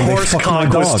 XL horse Fuck my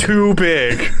cock was dog. too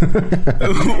big.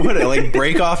 What, like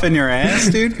break off in your ass,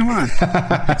 dude? Come on.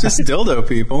 Just dildo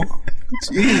people.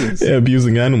 Jesus. Yeah,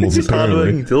 abusing animals,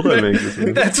 apparently. Dildo makers.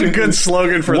 man. That's a good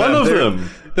slogan for One them. of They're- them.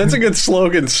 That's a good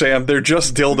slogan, Sam. They're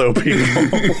just dildo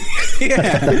people.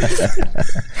 Yeah.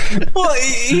 Well,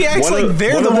 he acts One like of-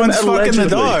 they're one the of them ones fucking the allegedly.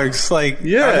 dogs. Like,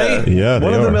 Yeah. are they? Yeah,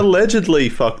 One they of them are. allegedly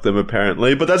fucked them,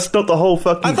 apparently, but that's not the whole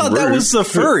fucking I thought that group. was the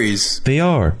furries. They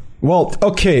are. Well,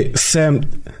 okay, Sam,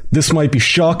 this might be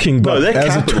shocking, but No, they're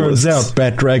as it turns capitalists. out,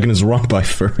 Bad Dragon is run by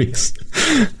furries.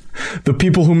 The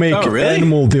people who make Oh, really?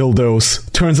 animal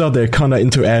dildos, turns out they're kind of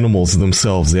into animals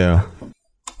themselves, yeah.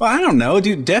 Well, I don't know,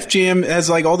 dude. Def Jam has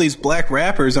like all these black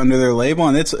rappers under their label,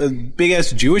 and it's a big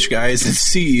ass Jewish guy as its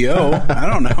CEO. I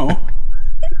don't know.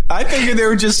 I figured they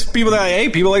were just people that, hey,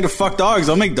 people like to fuck dogs.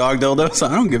 I'll make dog dildos.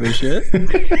 I don't give a shit.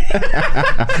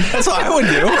 That's what I would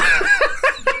do.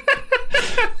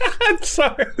 I'm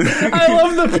sorry. I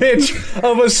love the pitch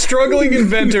of a struggling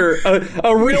inventor,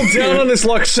 a real down on his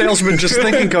luck salesman just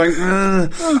thinking, going,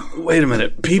 wait a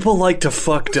minute, people like to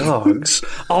fuck dogs.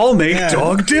 I'll make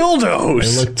dog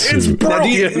dildos. I like to- It's Now, do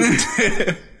you-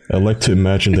 brilliant. I like to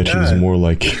imagine that he was more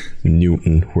like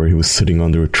Newton, where he was sitting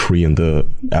under a tree and the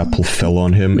apple fell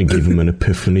on him and gave him an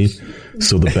epiphany.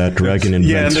 So the Bad Dragon Yeah,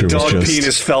 and inventor the dog was just...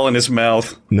 penis fell in his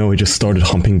mouth. No, he just started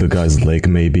humping the guy's leg,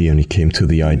 maybe, and he came to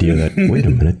the idea that, wait a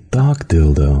minute, dog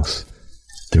dildos.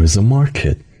 There's a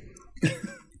market.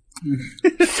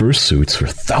 Fursuits for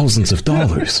thousands of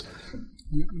dollars.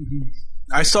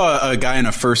 I saw a guy in a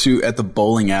fursuit at the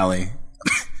bowling alley.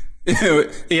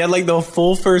 He had like the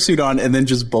full fursuit on and then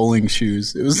just bowling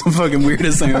shoes. It was the fucking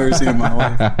weirdest thing I've ever seen in my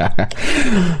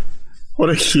life.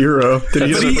 What a hero. Did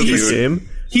he That's get a cute. game?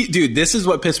 Dude, this is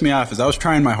what pissed me off is I was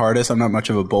trying my hardest. I'm not much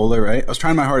of a bowler, right? I was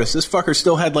trying my hardest. This fucker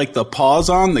still had like the paws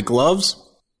on, the gloves.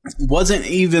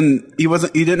 He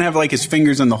didn't have like his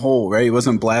fingers in the hole, right? He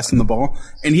wasn't blasting the ball.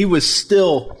 And he was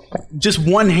still just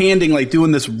one-handing, like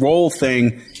doing this roll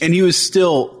thing. And he was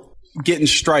still getting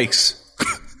strikes.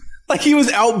 Like he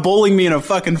was out bowling me in a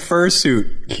fucking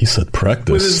fursuit He said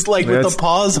practice. with his with the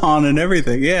paws on and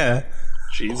everything. Yeah.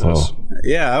 Jesus. Oh.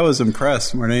 Yeah, I was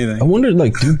impressed more than I anything. wonder,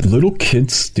 like, do little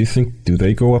kids, do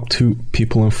they go up to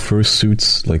people in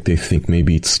fursuits? Like, they think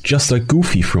maybe it's just like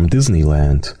Goofy from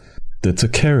Disneyland. That's a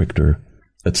character.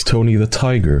 That's Tony the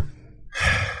Tiger.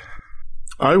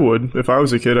 I would. If I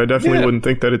was a kid, I definitely wouldn't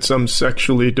think that it's some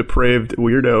sexually depraved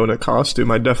weirdo in a costume.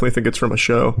 I definitely think it's from a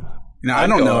show. Now, I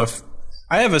don't know if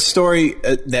I have a story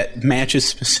that matches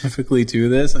specifically to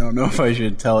this. I don't know if I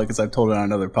should tell it because I've told it on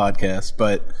another podcast,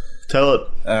 but Tell it.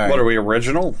 all right. What are we,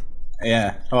 original?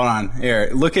 Yeah, hold on. Here,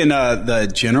 look in the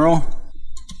General.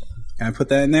 Can I put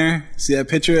that in there? See that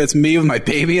picture? That's me with my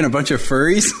baby and a bunch of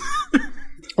furries.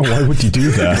 Oh, why would you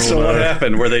do that? So what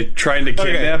happened? Were they trying to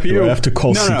kidnap Do you? I have to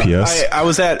call No, CPS? I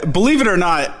was at, believe it or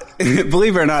not,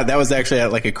 that was actually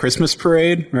at like a Christmas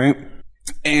parade, right?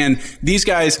 And these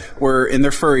guys were in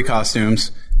their furry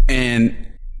costumes, and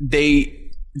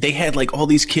they had like all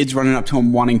these kids running up to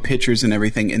them wanting pictures and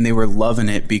everything, and they were loving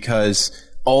it because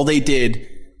all they did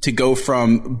to go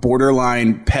from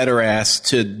borderline pederast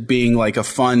to being like a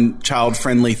fun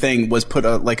child-friendly thing was put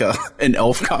an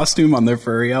elf costume on their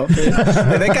furry outfit.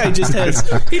 And that guy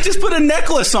just put a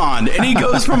necklace on, and he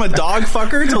goes from a dog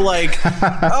fucker to like,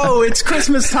 oh, it's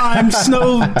Christmas time,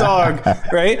 snow dog,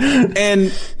 right?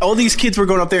 And all these kids were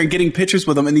going up there and getting pictures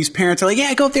with him, and these parents are like,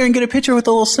 yeah, go up there and get a picture with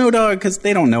the little snow dog, because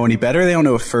they don't know any better. They don't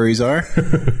know what furries are.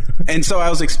 And so I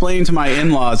was explaining to my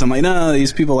in-laws, I'm like, no,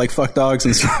 these people like fuck dogs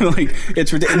and stuff. Like,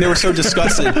 it's ridiculous. and they were so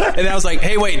disgusted. And I was like,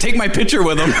 hey, wait, take my picture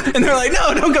with him. And they're like,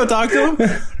 no, don't go talk to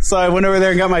him. So I went over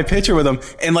there and got my picture with him.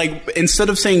 And like, instead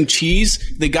of saying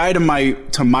cheese, the guy to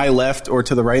my left or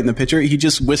to the right in the picture, he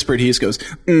just whispered, he just goes,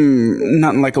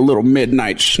 nothing like a little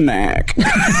midnight snack. What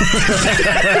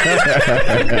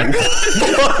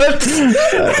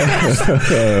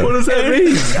does that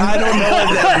mean? I don't know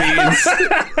what that means.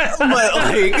 But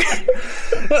like,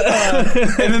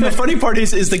 and then the funny part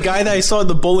is the guy that I saw in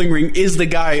the bowling ring is the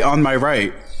guy on my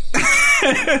right.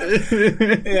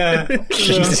 Yeah.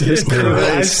 Jesus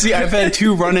Christ. I've had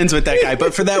 2 run-ins with that guy,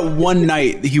 but for that one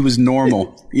night, he was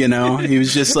normal. You know, he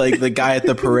was just like the guy at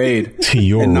the parade. To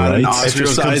your and not an right, Everyone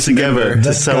comes ostracized together member.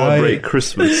 to celebrate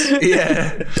Christmas.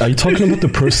 Yeah, are you talking about the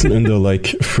person in the like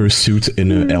fursuit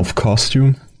in an elf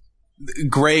costume?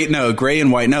 gray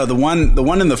and white. No, the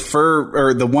one in the fur,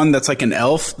 or the one that's like an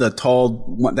elf, the tall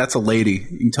one, that's a lady.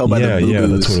 You can tell by the boo-boos. Yeah,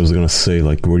 that's what I was gonna say.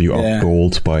 Like, were you up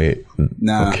gold by?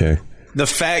 Nah. Okay. The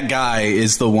fat guy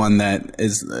is the one that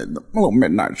is the little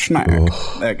midnight snack.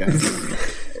 That guy.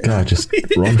 God, just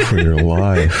run for your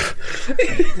life.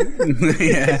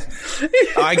 Yeah.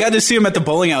 I got to see him at the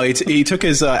bowling alley. He took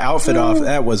his outfit off.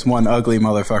 That was one ugly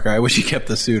motherfucker. I wish he kept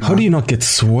the suit on. How do you not get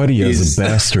sweaty as a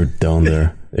bastard down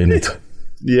there in it?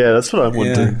 Yeah, that's what I'm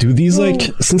wondering. Do these, like,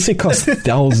 since they cost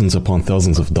thousands upon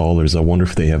thousands of dollars, I wonder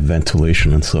if they have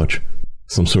ventilation and such.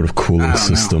 Some sort of cooling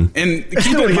system. And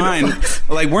keep in mind,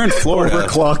 like, we're in Florida.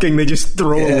 Overclocking, they just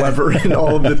throw a lever and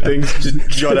all of the things just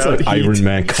jut It's out an heat. Iron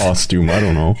Man costume. I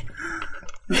don't know.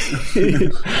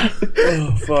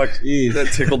 Oh, fuck. That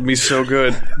tickled me so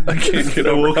good. I can't get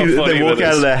over how funny They walk that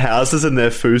out is. of their houses and their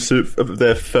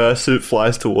fursuit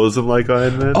flies towards them like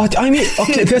Iron Man. Oh, I mean,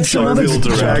 okay, that's another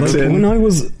Jarvis Jackson. Like, when I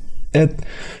was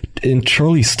in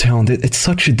Charlestown, it's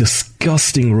such a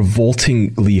disgusting,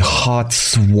 revoltingly hot,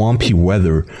 swampy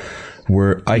weather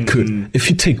where I could, if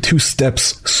you take 2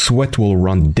 steps, sweat will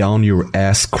run down your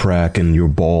ass crack and your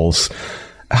balls.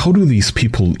 How do these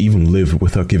people even live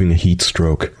without giving a heat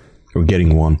stroke or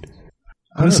getting one?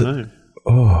 I don't know.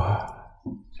 Oh,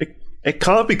 It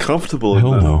can't be comfortable. I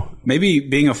don't enough. know. Maybe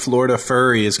being a Florida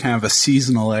furry is kind of a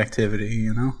seasonal activity,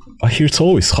 you know? I hear it's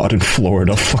always hot in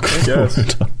Florida. Fuck guess.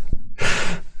 Florida.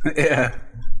 Yeah.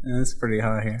 It's pretty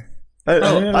hot here. I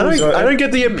don't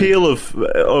get the appeal of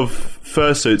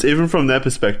fursuits, even from their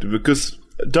perspective, because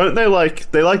don't they like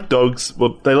dogs?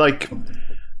 Well, they like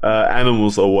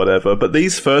animals or whatever, but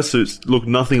these fursuits look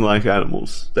nothing like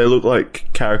animals. They look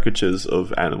like caricatures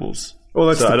of animals. Well,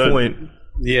 that's the point.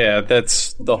 Yeah,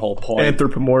 that's the whole point.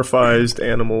 Anthropomorphized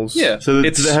animals. Yeah, So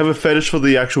do they have a fetish for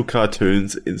the actual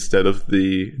cartoons instead of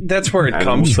the? that's where it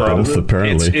animal comes side from. of it?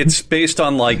 Apparently. It's based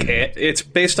on like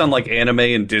anime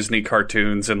and Disney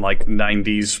cartoons and like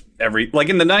 90s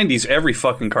in the 90s every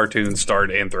fucking cartoon starred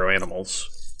anthro animals.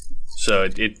 So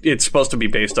it's supposed to be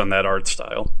based on that art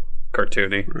style,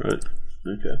 cartoony. Right.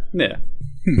 Okay. Yeah.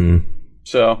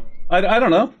 So I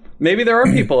don't know. Maybe there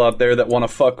are people out there that want to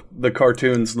fuck the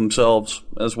cartoons themselves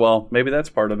as well. Maybe that's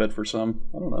part of it for some.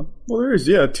 I don't know. Well, there is,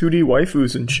 2D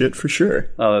waifus and shit for sure.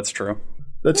 Oh, that's true.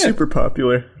 That's super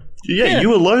popular. Yeah,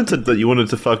 you alone said that you wanted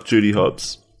to fuck Judy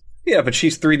Hopps. Yeah, but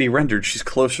she's 3D rendered. She's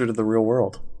closer to the real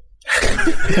world.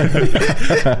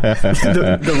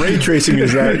 The ray tracing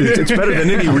is it's better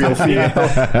than any real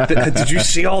female. Did you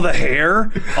see all the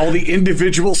hair? All the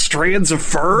individual strands of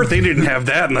fur? They didn't have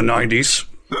that in the 90s.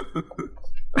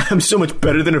 I'm so much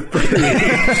better than a furry.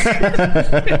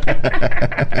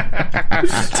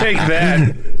 Take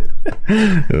that.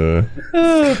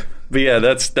 But yeah,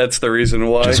 that's the reason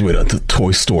why. Just wait until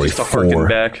Toy Story Just to harken 4.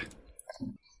 back.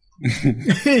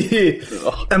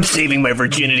 I'm saving my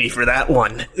virginity for that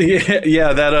one.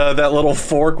 Yeah, that little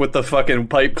fork with the fucking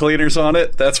pipe cleaners on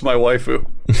it. That's my waifu.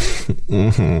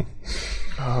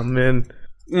 Oh man.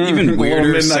 Even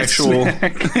weirder midnight sexual,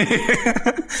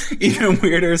 even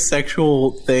weirder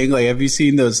sexual thing. Like, have you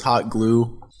seen those hot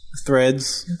glue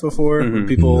threads before? Where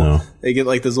people they get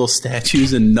like those little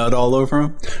statues and nut all over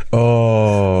them.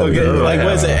 Oh, Okay, yeah. like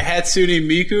what is it, Hatsune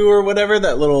Miku or whatever?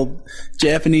 That little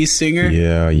Japanese singer.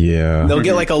 Yeah. They'll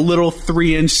get like a little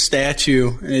 3-inch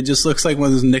statue, and it just looks like one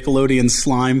of those Nickelodeon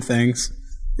slime things.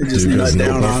 They just Do you nut guys know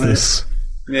down about on this?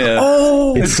 Yeah.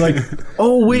 Oh, It's like,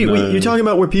 wait, you're talking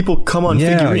about where people come on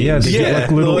figurines. they get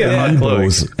like little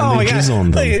amiibos and Oh they my jizz God.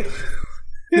 on them. Like,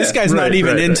 this guy's not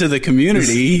even into the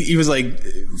community. He was like,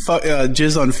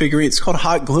 jizz on figurine. It's called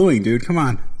hot gluing, dude. Come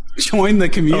on. Join the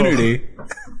community.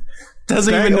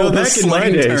 Doesn't even know the back in my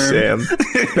slang day, term.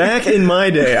 Sam. Back in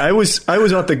my day, I was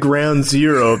at the ground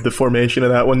zero of the formation of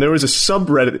that one. There was a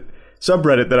subreddit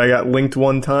that I got linked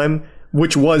one time,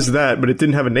 which was that, but it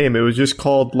didn't have a name. It was just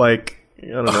called like I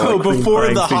don't know, like before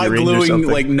cream the pie hot figurines or gluing something.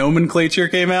 like nomenclature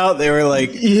came out, they were like,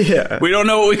 Yeah. we don't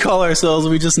know what we call ourselves.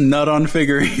 We just nut on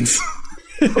figurines.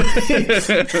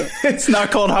 It's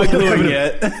not called hot gluing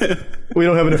yet. We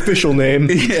don't have an official name.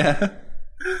 Yeah.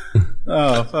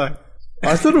 Oh fuck.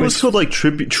 I thought it was called like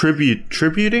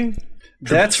tributing.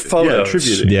 That's Yeah, photos.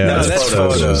 tributing. Yeah, No, that's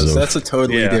photos. of- That's a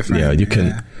totally Yeah. different. Yeah, you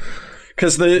can.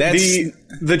 Because That's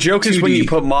the joke is when 2D. you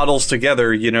put models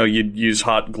together, you know, you'd use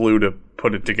hot glue to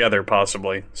put it together,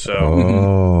 possibly. So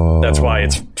Oh, that's why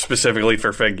it's specifically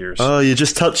for figures. Oh, you're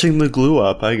just touching the glue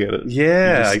up. I get it.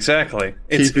 yeah, exactly.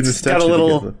 keeping the It's got a statue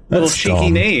little together. That's cheeky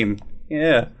dumb. name.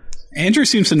 Yeah. Andrew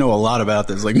seems to know a lot about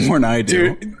this, like more than I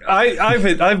do. Dude,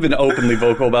 I've been openly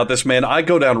vocal about this, man. I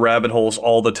go down rabbit holes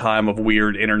all the time of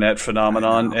weird internet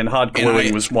phenomenon, and hot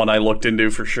gluing was one I looked into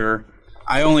for sure.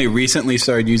 I only recently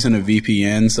started using a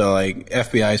VPN, so like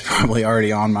FBI is probably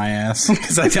already on my ass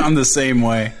because I'm the same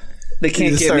way. They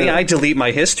can't just get me. started- I delete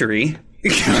my history.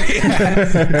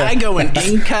 I go in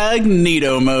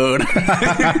incognito mode.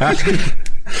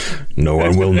 no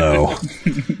one will know.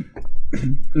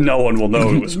 No one will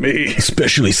know it was me.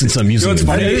 Especially since I'm using what's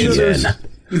funny is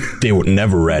VPN. They would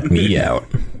never rat me out.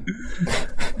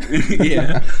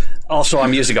 Yeah. Also,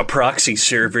 I'm using a proxy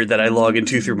server that I log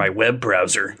into through my web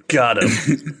browser. Got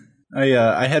him.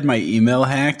 I had my email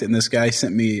hacked, and this guy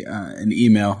sent me an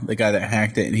email. The guy that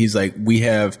hacked it, and he's like,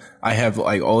 I have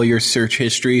like all your search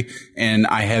history, and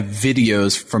I have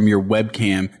videos from your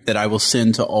webcam that I will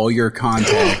send to all your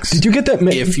contacts. Did you get that?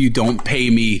 if you don't pay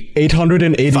me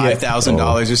 $880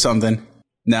 $5,000 or something?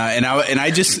 No, and I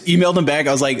just emailed him back.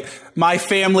 I was like, my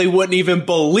family wouldn't even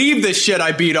believe the shit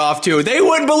I beat off to. They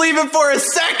wouldn't believe it for a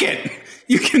second.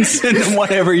 You can send them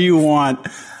whatever you want.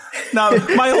 Now,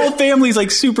 my whole family's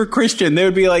like super Christian. They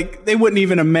would be like, they wouldn't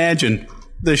even imagine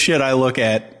the shit I look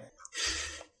at.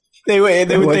 They would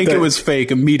think it was fake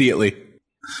immediately.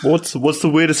 What's the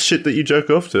weirdest shit that you jerk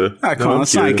off to? Ah, come on,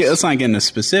 let's not get into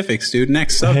specifics, dude.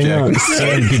 Next subject. Hang on,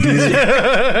 Sam,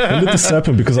 when did this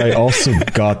happen? Because I also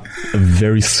got a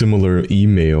very similar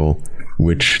email,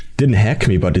 which didn't hack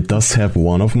me, but it does have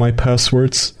one of my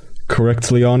passwords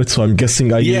correctly on it. So I'm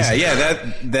guessing I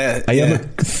have a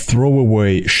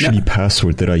throwaway shitty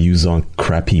password that I use on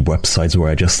crappy websites where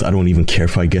I don't even care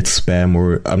if I get spam,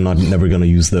 or I'm never gonna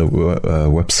use the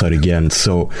website again.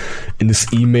 So in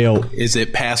this email, Is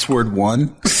it password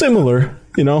 1? similar,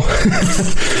 you know.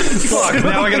 Fuck,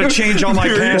 now I gotta change all my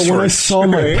But when I passwords. saw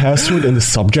my password in the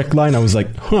subject line, I was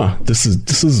like, huh, this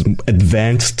is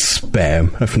advanced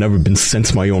spam. I've never been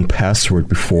sent my own password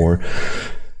before.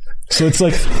 So it's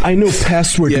like, I know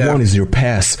password 1 is your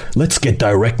pass. Let's get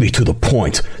directly to the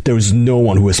point. There is no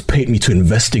one who has paid me to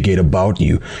investigate about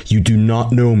you. You do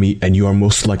not know me, and you are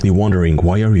most likely wondering,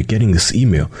 why are you getting this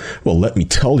email? Well, let me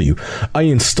tell you. I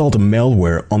installed a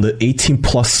malware on the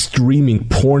 18+ streaming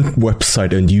porn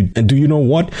website, and do you know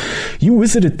what? You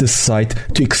visited this site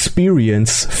to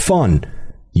experience fun.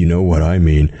 You know what I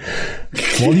mean.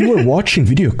 While you were watching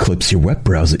video clips, your web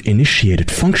browser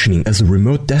initiated functioning as a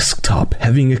remote desktop,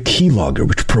 having a keylogger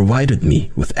which provided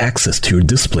me with access to your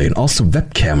display and also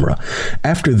web camera.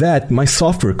 After that, my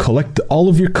software collected all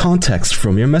of your contacts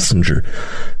from your messenger,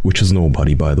 which is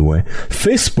nobody, by the way,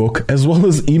 Facebook, as well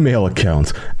as email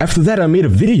accounts. After that, I made a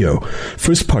video.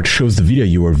 First part shows the video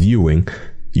you are viewing.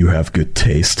 You have good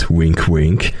taste, wink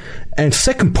wink. And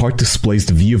second part displays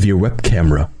the view of your web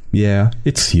camera. Yeah,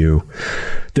 it's you.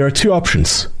 There are two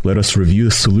options. Let us review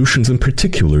the solutions in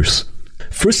particulars.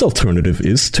 First alternative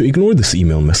is to ignore this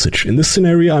email message. In this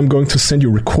scenario, I'm going to send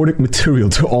you recorded material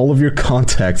to all of your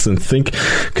contacts and think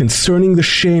concerning the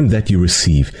shame that you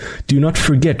receive. Do not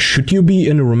forget, should you be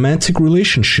in a romantic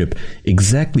relationship,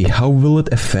 exactly how will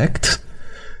it affect?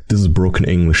 This is broken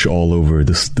English all over.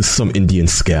 This is some Indian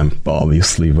scam,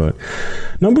 obviously. But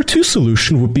number 2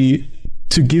 solution would be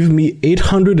to give me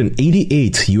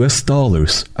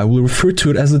 $888. I will refer to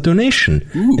it as a donation.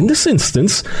 Ooh. In this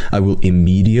instance, I will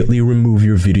immediately remove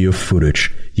your video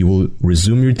footage. You will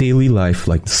resume your daily life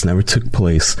like this never took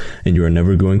place, and you are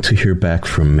never going to hear back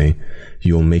from me.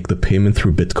 You will make the payment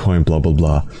through Bitcoin, blah, blah,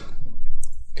 blah.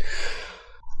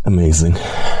 Amazing.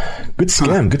 Good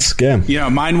scam, good scam. You know,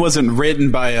 mine wasn't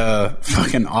written by a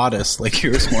fucking artist like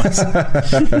yours was.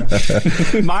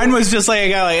 Mine was just like a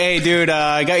guy like, hey, dude,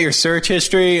 I got your search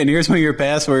history, and here's one of your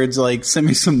passwords. Like, send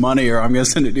me some money, or I'm going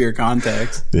to send it to your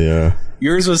contacts. Yeah.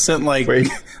 Yours was sent like... Wait,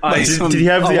 did he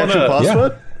have the actual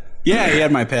password? Yeah, he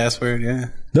had my password, yeah.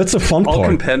 That's a fun I'll part.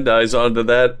 compendize onto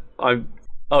that.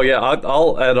 Oh, yeah,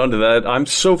 I'll add on to that. I'm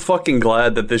so fucking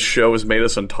glad that this show has made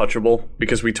us untouchable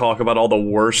because we talk about all the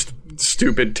worst,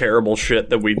 stupid, terrible shit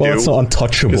that we do. Well, it's not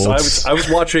untouchable. I was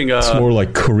watching... it's more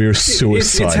like career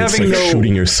suicide. It's like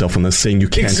shooting yourself and then saying you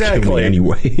can't kill me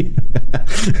anyway.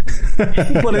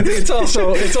 But it's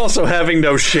also having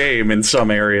no shame in some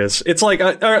areas. It's like,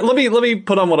 all right, let me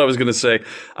put on what I was going to say.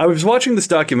 I was watching this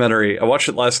documentary. I watched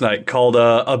it last night called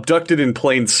Abducted in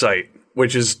Plain Sight.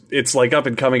 Which is, it's like up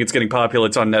and coming, it's getting popular,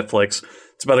 it's on Netflix.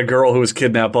 It's about a girl who was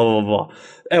kidnapped, blah, blah, blah, blah.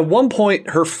 At one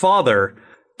point, her father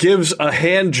gives a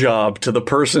hand job to the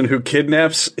person who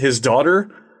kidnaps his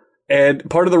daughter. And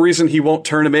part of the reason he won't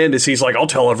turn him in is he's like, I'll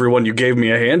tell everyone you gave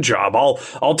me a hand job.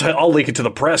 I'll leak it to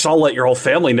the press. I'll let your whole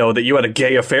family know that you had a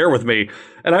gay affair with me.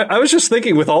 And I was just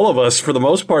thinking with all of us, for the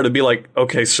most part, it'd be like,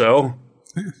 okay, so...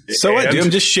 So what, dude? I'm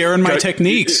just sharing my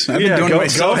techniques. I've been doing it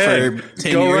myself for 10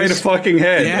 years. Go right fucking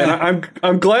ahead. Yeah. And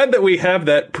I'm glad that we have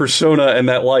that persona and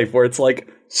that life where it's like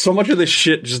so much of this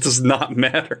shit just does not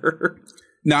matter.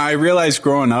 Now, I realized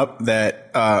growing up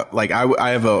that,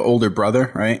 I have an older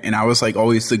brother, right? And I was like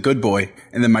always the good boy.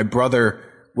 And then my brother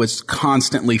was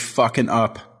constantly fucking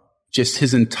up just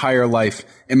his entire life.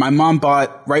 And my mom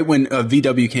bought, right when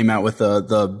VW came out with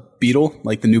the Beetle,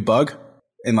 like the new Bug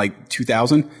in like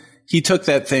 2000, he took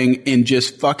that thing and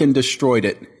just fucking destroyed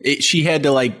it. She had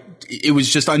to it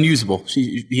was just unusable.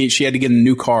 She had to get a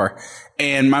new car.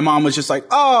 And my mom was just like,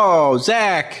 oh,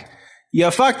 Zach,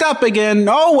 you fucked up again.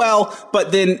 Oh, well.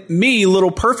 But then me,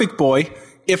 little perfect boy,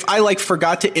 if I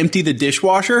forgot to empty the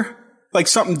dishwasher, like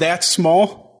something that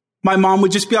small, my mom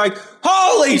would just be like,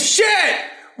 holy shit.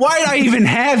 Why did I even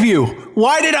have you?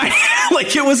 Why did I?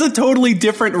 It was a totally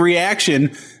different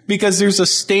reaction because there's a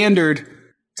standard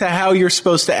to how you're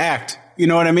supposed to act. You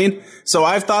know what I mean? So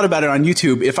I've thought about it on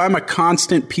YouTube. If I'm a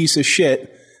constant piece of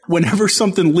shit, whenever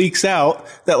something leaks out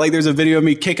that there's a video of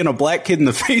me kicking a black kid in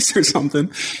the face or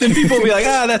something, then people will be like,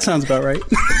 that sounds about right.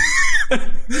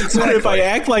 But if I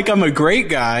act like I'm a great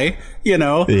guy,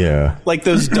 yeah, like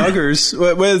those Duggars,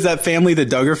 what is that family, the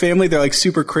Duggar family? They're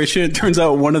super Christian. It turns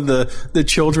out one of the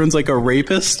children's a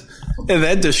rapist, and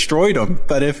that destroyed them.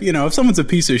 But if someone's a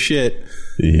piece of shit,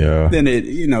 yeah, then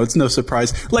it's no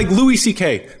surprise. Like Louis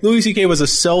C.K. Louis C.K. was a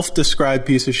self-described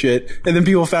piece of shit, and then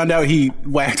people found out he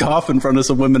whacked off in front of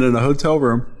some women in a hotel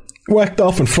room. Whacked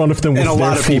off in front of them with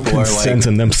their full consent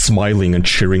and them smiling and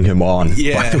cheering him on.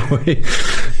 Yeah. By the way.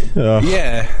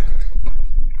 Yeah.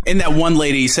 And that one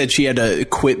lady said she had to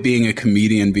quit being a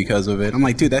comedian because of it. I'm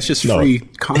like, dude, that's just free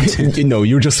content.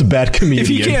 You're just a bad comedian.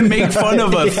 If you can't make fun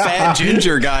of a fat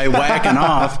ginger guy whacking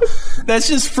off, that's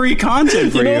just free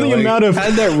content for you. The amount of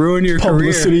how'd that ruin your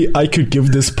publicity career? I could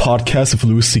give this podcast if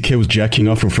Louis C.K. was jacking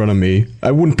off in front of me. I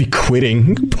wouldn't be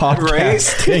quitting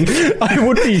podcasting. Right? I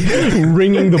would be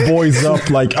ringing the boys up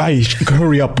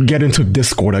hurry up, get into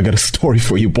Discord. I got a story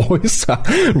for you boys.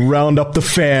 Round up the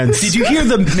fans. Did you hear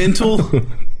the mental...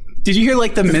 Did you hear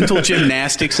the mental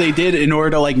gymnastics they did in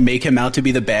order to make him out to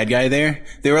be the bad guy there?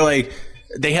 They were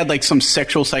they had some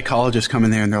sexual psychologist come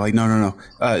in there and they're like, no.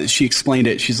 She explained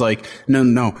it. She's like,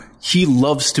 no. He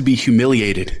loves to be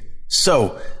humiliated.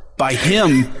 So by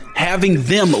him having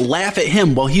them laugh at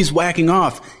him while he's whacking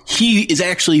off, he is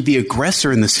actually the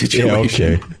aggressor in the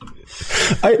situation. Yeah,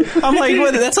 okay. I'm like,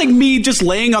 what? That's like me just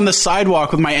laying on the sidewalk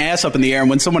with my ass up in the air. And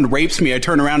when someone rapes me, I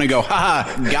turn around and go,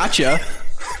 haha, gotcha.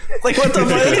 What the fuck?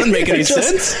 That doesn't make any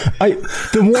sense.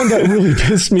 The one that really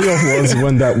pissed me off was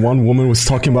when that one woman was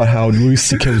talking about how Louis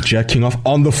C.K. was jacking off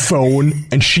on the phone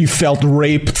and she felt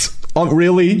raped. Oh,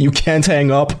 really? You can't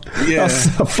hang up? Yeah.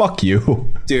 Fuck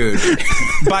you. Dude,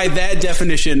 by that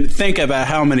definition, think about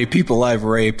how many people I've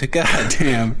raped. God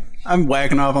damn. I'm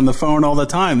whacking off on the phone all the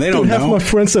time. They don't know. Half my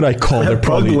friends that I call, they're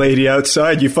probably... Bug lady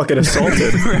outside, you fucking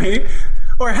assaulted. Right?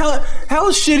 Or how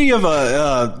shitty of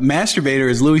a masturbator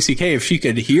is Louis C.K. if she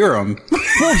could hear him?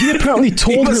 Well, he apparently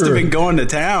told her. He must have been going to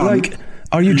town.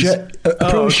 Are you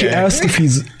apparently she asked if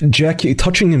he's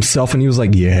touching himself, and he was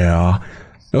like, yeah.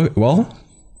 Okay, well,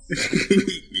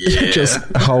 yeah. Just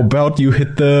how about you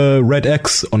hit the red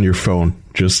X on your phone?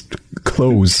 Just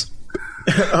close.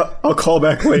 I'll call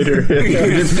back later.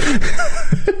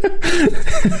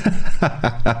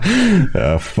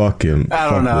 Fuck him. I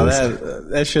don't know.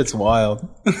 That shit's wild.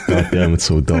 God damn, it's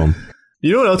so dumb.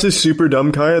 You know what else is super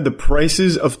dumb, Kaya? The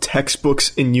prices of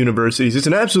textbooks in universities. It's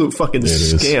an absolute fucking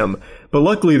scam. But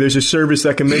luckily, there's a service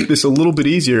that can make this a little bit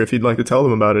easier if you'd like to tell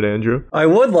them about it, Andrew. I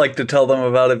would like to tell them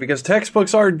about it because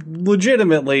textbooks are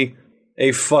legitimately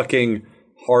a fucking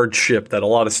hardship that a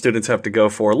lot of students have to go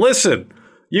for. Listen,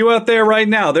 you out there right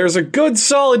now, there's a good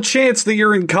solid chance that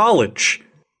you're in college.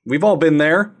 We've all been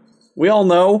there. We all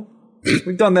know.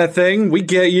 We've done that thing. We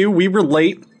get you. We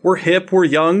relate. we're hip, we're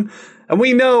young, and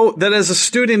we know that as a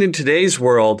student in today's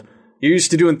world, you're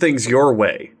used to doing things your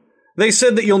way. They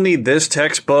said that you'll need this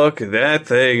textbook, that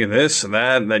thing, and this and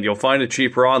that, and then you'll find it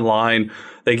cheaper online.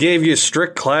 They gave you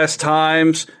strict class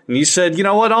times, and you said, you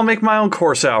know what, I'll make my own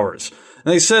course hours.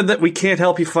 And they said that we can't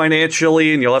help you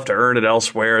financially, and you'll have to earn it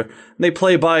elsewhere. And they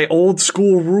play by old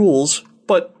school rules,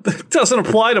 but it doesn't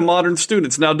apply to modern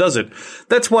students now, does it?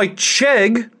 That's why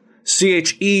Chegg,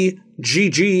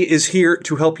 Chegg, is here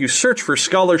to help you search for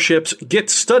scholarships,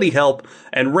 get study help,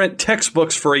 and rent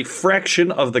textbooks for a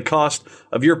fraction of the cost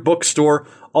of your bookstore,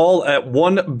 all at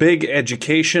one big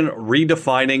education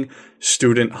redefining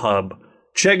student hub.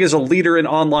 Chegg is a leader in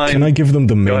online... Can I give them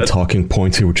the main talking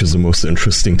point here, which is the most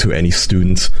interesting to any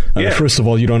student? First of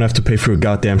all, you don't have to pay for your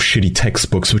goddamn shitty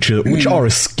textbooks, which are a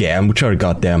scam, which are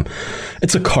goddamn...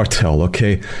 It's a cartel,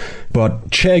 okay? But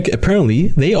Chegg, apparently,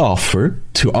 they offer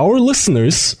to our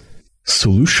listeners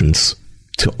solutions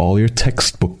to all your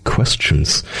textbook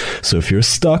questions. So if you're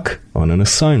stuck on an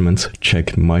assignment,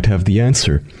 Chegg might have the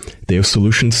answer. They have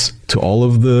solutions to all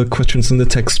of the questions in the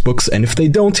textbooks, and if they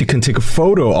don't, you can take a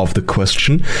photo of the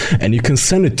question and you can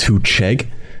send it to Chegg,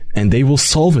 and they will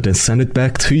solve it and send it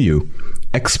back to you.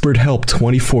 Expert help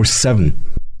 24/7.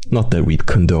 Not that we'd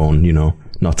condone,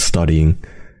 not studying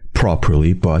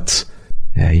properly, but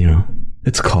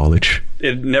it's college.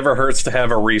 It never hurts to have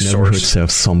a resource. Never hurts to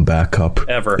have some backup.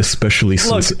 Ever. Especially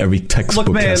since every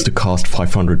textbook has to cost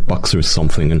 $500 or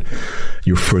something, and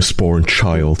your firstborn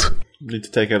child. You need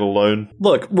to take out a loan.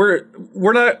 Look, we're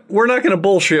not going to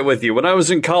bullshit with you. When I was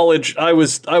in college, I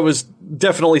was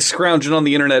definitely scrounging on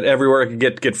the internet everywhere I could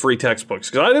get free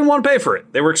textbooks because I didn't want to pay for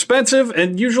it. They were expensive,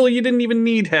 and usually you didn't even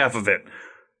need half of it.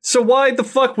 So why the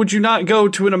fuck would you not go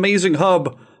to an amazing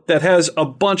hub that has a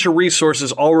bunch of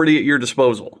resources already at your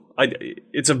disposal?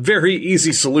 It's a very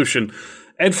easy solution.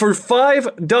 And for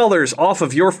 $5 off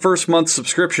of your first month's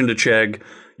subscription to Chegg,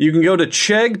 you can go to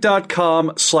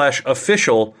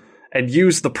chegg.com/official and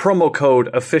use the promo code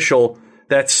official.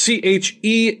 That's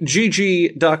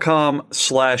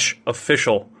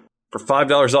chegg.com/official for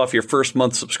 $5 off your first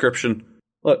month's subscription.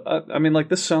 Look, I mean,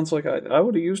 this sounds like I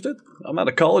would have used it. I'm out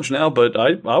of college now, but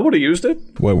I would have used it.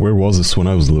 Where was this when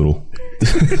I was little?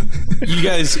 You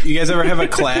guys ever have a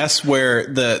class where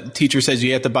the teacher says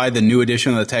you have to buy the new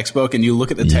edition of the textbook, and you look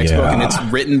at the textbook and it's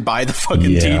written by the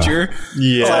fucking teacher?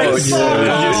 Yeah.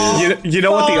 You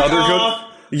know what the other good...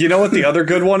 You know what the other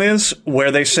good one is? Where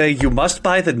they say you must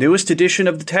buy the newest edition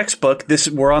of the textbook.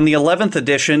 We're on the 11th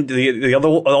edition. The other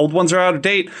old ones are out of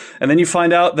date. And then you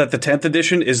find out that the 10th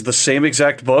edition is the same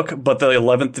exact book, but the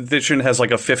 11th edition has a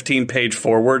 15-page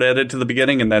forward added to the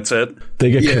beginning, and that's it.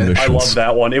 They get commissions. I love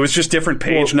that one. It was just different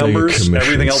page numbers.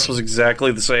 Everything else was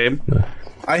exactly the same. Yeah.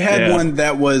 I had one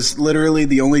that was literally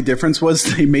the only difference was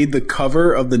they made the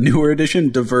cover of the newer edition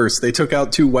diverse. They took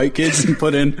out 2 white kids and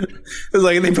put in,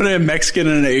 they put in a Mexican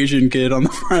and an Asian kid on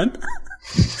the front.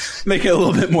 Make it a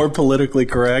little bit more politically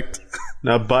correct.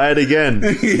 Now buy it again.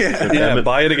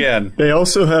 Buy it again. They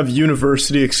also have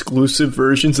university exclusive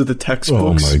versions of the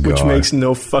textbooks, which makes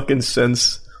no fucking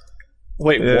sense.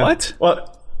 Wait, what?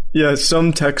 Well, yeah,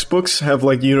 some textbooks have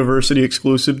university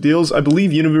exclusive deals. I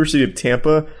believe University of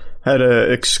Tampa had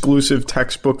an exclusive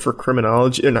textbook for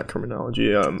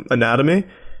anatomy.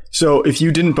 So if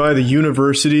you didn't buy the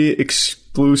university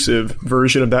exclusive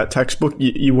version of that textbook,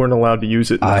 you weren't allowed to use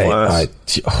it in class.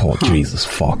 Jesus,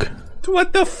 fuck.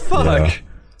 What the fuck? Yeah.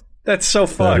 That's so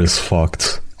fucked. That is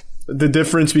fucked. The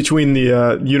difference between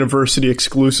the university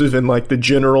exclusive and the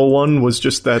general one was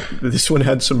just that this one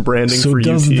had some branding for UT.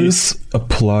 So does this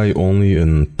apply only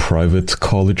in private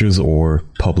colleges or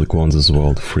public ones as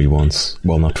well, the free ones?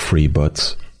 Well, not free,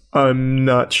 but... I'm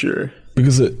not sure.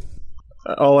 Because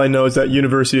all I know is that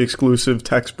university exclusive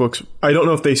textbooks, I don't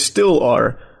know if they still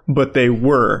are, but they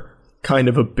were kind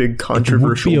of a big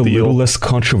controversial deal. It would be a little less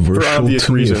controversial to me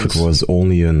if it was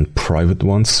only in private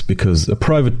ones, because a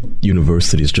private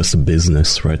university is just a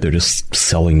business, right? They're just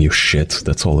selling you shit.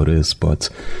 That's all it is. But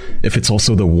if it's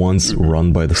also the ones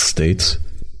run by the state,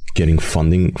 getting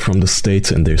funding from the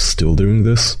state, and they're still doing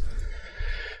this,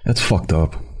 that's fucked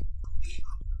up.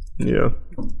 Yeah.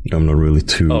 I'm not really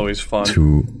too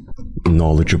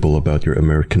knowledgeable about your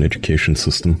American education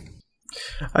system.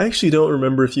 I actually don't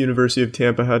remember if University of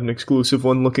Tampa had an exclusive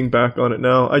one, looking back on it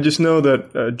now. I just know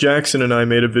that Jackson and I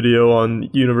made a video on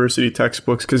university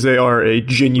textbooks because they are a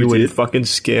genuine fucking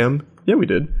scam. Yeah, we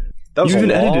did. That was you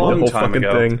even edited the whole time fucking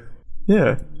ago. thing.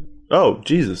 Yeah. Oh,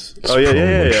 Jesus. It's I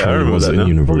remember that now.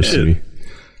 university.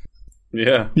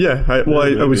 Yeah. Yeah,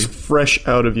 I was fresh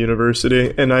out of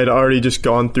university, and I'd already just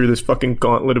gone through this fucking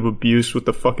gauntlet of abuse with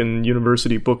the fucking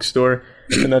university bookstore,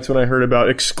 and that's when I heard about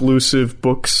exclusive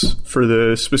books for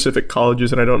the specific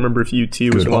colleges, and I don't remember if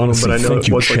UT was one of them, but I know it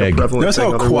was like a prevalent Notice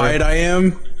thing. how quiet I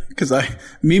am? Because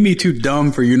Mimi too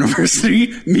dumb for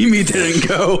university. Mimi didn't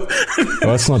go.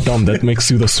 Well, that's not dumb. That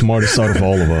makes you the smartest out of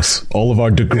all of us. All of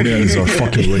our degrees are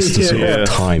fucking wasted of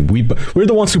time. We're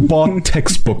the ones who bought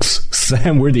textbooks.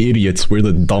 Sam, we're the idiots. We're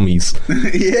the dummies.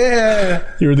 Yeah.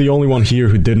 You're the only one here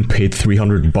who didn't pay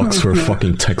 $300 for a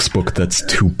fucking textbook that's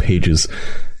 2 pages.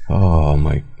 Oh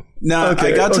my. No,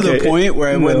 I got to the point where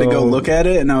I went to go look at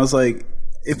it, and I was like,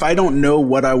 if I don't know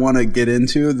what I want to get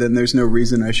into, then there's no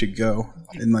reason I should go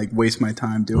and like waste my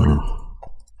time doing it.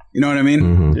 You know what I mean?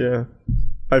 Mm-hmm. Yeah,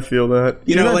 I feel that.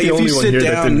 You're not like the if only you one sit here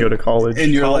down that didn't go to college,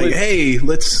 and you're like, hey,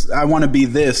 I want to be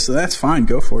this. So that's fine,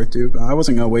 go for it, dude. But I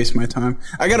wasn't gonna waste my time.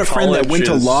 I got a friend that went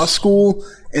to law school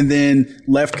and then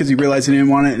left because he realized he didn't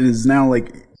want it, and is now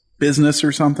like business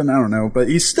or something. I don't know, but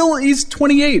he's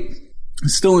 28.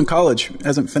 He's still in college.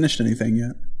 Hasn't finished anything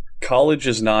yet. College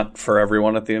is not for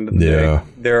everyone at the end of the day.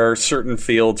 There are certain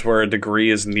fields where a degree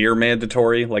is near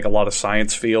mandatory, like a lot of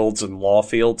science fields and law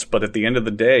fields. But at the end of the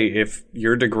day, if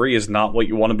your degree is not what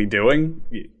you want to be doing,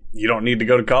 you don't need to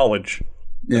go to college.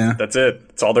 Yeah. That's it.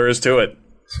 That's all there is to it.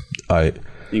 You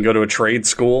can go to a trade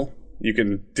school. You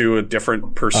can do a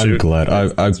different pursuit. I'm glad.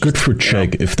 I'm good for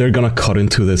Chegg. If they're gonna cut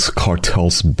into this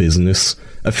cartel's business,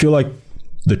 I feel like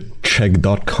the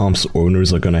Chegg.com's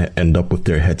owners are gonna end up with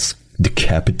their heads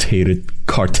decapitated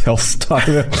cartel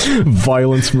style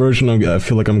violence version. I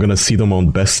feel like I'm gonna see them on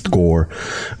best score,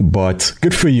 but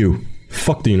good for you.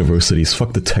 Fuck the universities,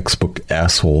 fuck the textbook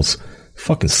assholes,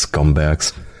 fucking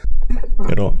scumbags.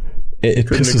 You know, it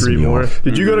pisses me off.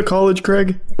 Did you go to college,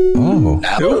 Craig? Oh,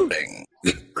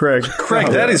 Craig,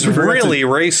 that is really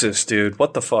racist, dude.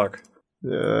 What the fuck?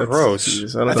 Yeah, gross.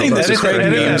 Geez, I think that's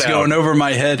Craig memes going over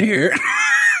my head here.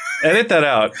 Edit that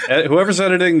out. Whoever's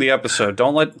editing the episode,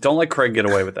 don't let Craig get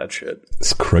away with that shit.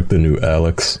 Is Craig the new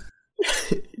Alex?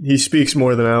 He speaks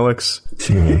more than Alex.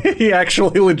 He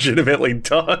actually legitimately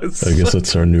does. I guess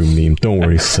that's our new meme. Don't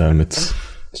worry, Sam. It's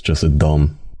just a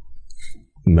dumb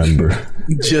member.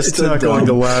 It's not going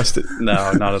to last.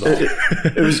 No, not at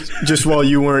all. It was just while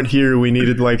you weren't here, we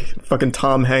needed like fucking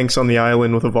Tom Hanks on the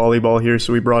island with a volleyball here,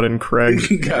 so we brought in Craig.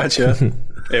 Gotcha.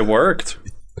 It worked.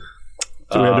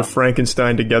 So we had to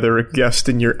Frankenstein together a guest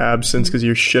in your absence because of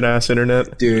your shit-ass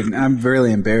internet. Dude, I'm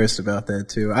really embarrassed about that,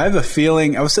 too. I have a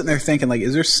feeling, I was sitting there thinking, like,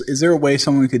 is there a way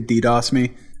someone could DDoS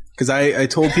me? Because I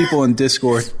told people in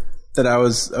Discord that I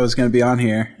was going to be on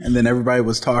here, and then everybody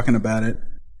was talking about it.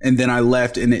 And then I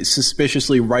left, and it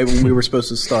suspiciously, right when we were supposed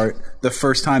to start, the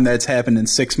first time that's happened in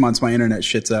 6 months, my internet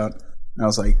shits out. And I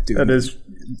was like, dude, that is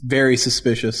very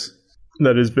suspicious.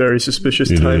 That is very suspicious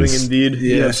timing indeed.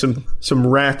 Yeah. You have some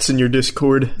rats in your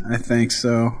Discord. I think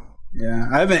so. Yeah.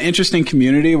 I have an interesting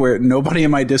community where nobody in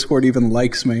my Discord even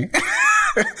likes me.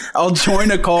 I'll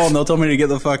join a call and they'll tell me to get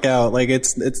the fuck out. Like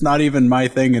it's not even my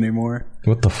thing anymore.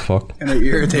 What the fuck? Kind of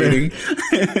irritating.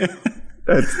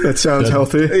 That sounds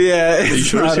healthy. Yeah,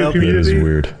 it's not healthy. It is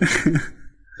weird.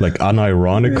 Like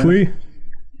unironically? Yeah.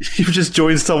 You just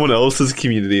joined someone else's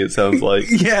community, it sounds like.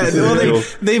 Yeah, well,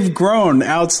 they've grown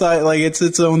outside. Like, it's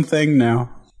its own thing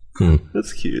now.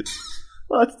 That's cute.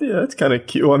 Well, that's kind of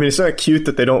cute. Well, I mean, it's not cute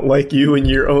that they don't like you in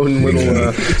your own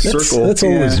little circle. That's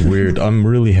always weird. I'm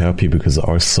really happy because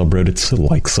our subreddit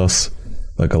likes us,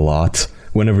 like, a lot.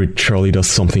 Whenever Charlie does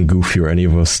something goofy or any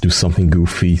of us do something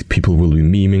goofy, people will be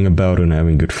memeing about it and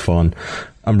having good fun.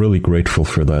 I'm really grateful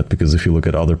for that because if you look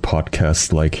at other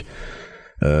podcasts like...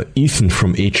 Ethan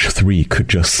from H3 could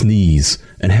just sneeze,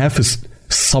 and half his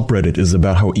subreddit is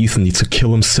about how Ethan needs to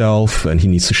kill himself, and he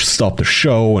needs to stop the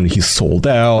show, and he's sold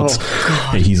out,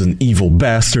 and he's an evil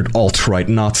bastard, alt-right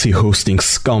Nazi hosting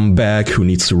scumbag who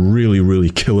needs to really, really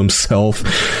kill himself.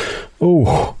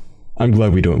 Oh, I'm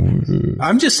glad we don't.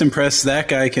 I'm just impressed that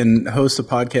guy can host a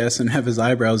podcast and have his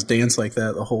eyebrows dance like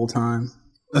that the whole time.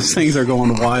 Those things are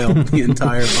going wild the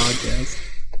entire podcast.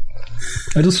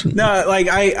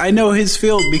 I know his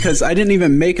field because I didn't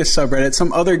even make a subreddit.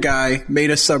 Some other guy made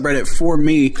a subreddit for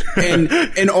me,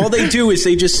 and all they do is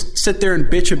they just sit there and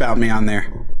bitch about me on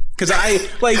there. Because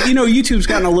YouTube's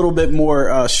gotten a little bit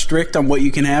more strict on what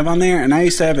you can have on there, and I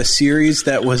used to have a series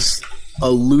that was a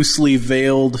loosely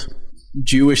veiled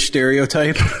Jewish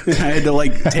stereotype. I had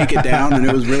to take it down, and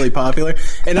it was really popular.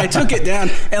 And I took it down,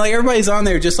 and everybody's on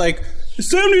there just like,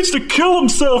 Sam needs to kill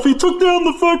himself. He took down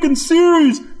the fucking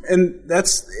series. And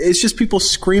it's just people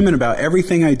screaming about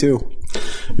everything I do.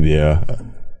 Yeah.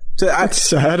 That's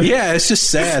sad. Yeah, it's just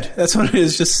sad. That's what it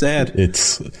is, just sad.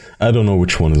 I don't know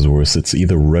which one is worse. It's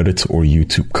either Reddit or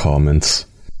YouTube comments.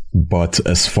 But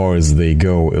as far as they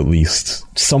go, at least,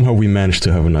 somehow we managed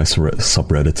to have a nice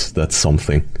subreddit. That's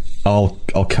something. I'll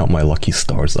count my lucky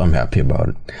stars. I'm happy about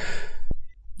it.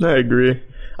 I agree.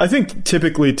 I think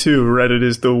typically, too, Reddit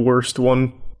is the worst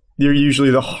one. You're usually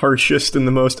the harshest and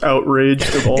the most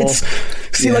outraged of all.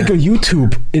 Like on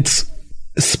YouTube,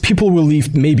 people will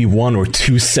leave maybe 1 or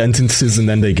 2 sentences and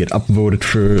then they get upvoted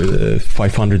for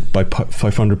 500 by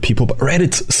 500 people. But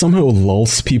Reddit somehow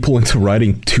lulls people into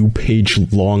writing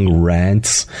 2-page long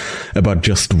rants about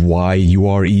just why you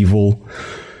are evil.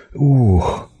 Ooh,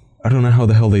 I don't know how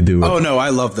the hell they do it. Oh no, I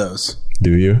love those.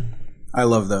 Do you? I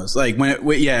love those. Like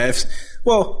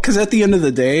because at the end of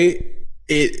the day,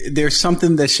 there's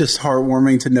something that's just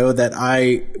heartwarming to know that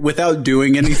without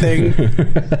doing anything,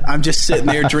 I'm just sitting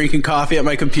there drinking coffee at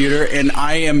my computer, and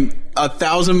I am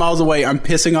 1,000 miles away. I'm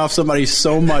pissing off somebody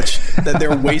so much that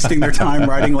they're wasting their time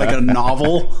writing like a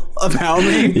novel about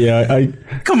me. Yeah,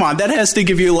 come on, that has to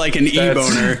give you like an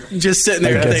e-boner. Just sitting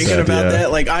there thinking about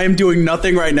that. Like, I am doing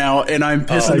nothing right now, and I'm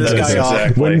pissing this guy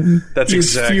off. That's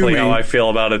exactly how I feel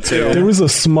about it too. There was a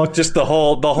smug, just the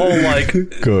whole like.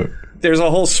 Good. There's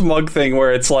a whole smug thing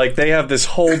where it's like they have this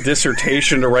whole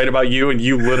dissertation to write about you, and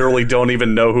you literally don't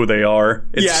even know who they are.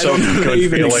 It's so good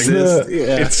feeling.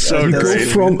 It's so great. You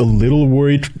go from a little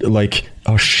worried, like,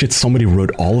 oh shit, somebody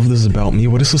wrote all of this about me.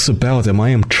 What is this about? Am I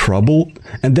in trouble?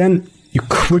 And then you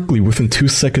quickly, within 2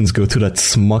 seconds, go to that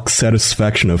smug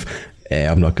satisfaction of,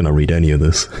 I'm not going to read any of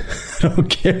this. I don't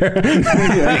care.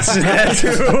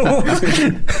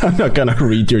 I'm not going to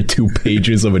read your 2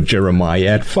 pages of a Jeremiah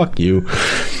ad. Fuck you.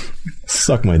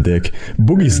 Suck my dick.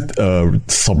 Boogie's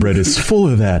subreddit is full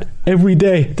of that. Every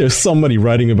day there's somebody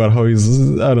writing about how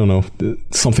he's, I don't know,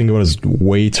 something about his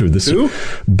weight or this. Who?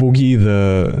 Boogie,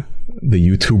 the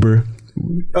YouTuber.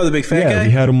 Oh, the big fat guy? Yeah,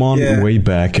 we had him on way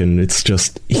back, and it's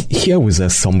just, he always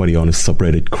has somebody on his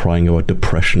subreddit crying about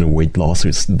depression or weight loss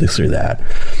or this or that.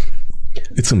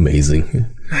 It's amazing.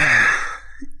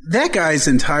 That guy's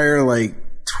entire, like,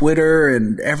 Twitter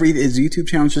and his YouTube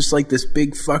channel is just like this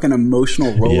big fucking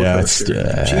emotional roller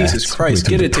coaster. Jesus Christ,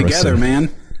 get it together,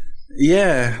 man.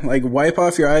 Yeah, like, wipe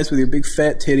off your eyes with your big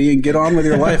fat titty and get on with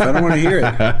your life. I don't want to hear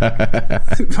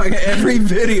it. Like, every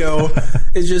video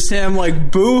is just him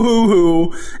like boo hoo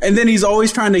hoo, and then he's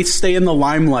always trying to stay in the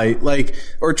limelight, like,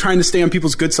 or trying to stay on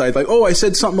people's good side. Like, oh, I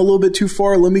said something a little bit too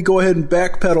far. Let me go ahead and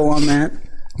backpedal on that.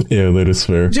 Yeah, that is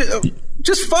fair.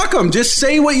 Just fuck them. Just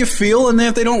say what you feel, and then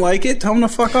if they don't like it, tell them to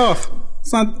fuck off.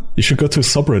 It's not. You should go to a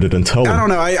subreddit and tell them. I don't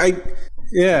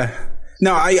know.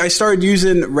 No, I started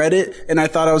using Reddit, and I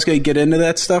thought I was going to get into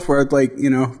that stuff where I'd, like,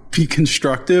 be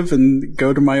constructive and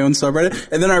go to my own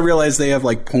subreddit. And then I realized they have,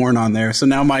 like, porn on there. So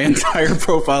now my entire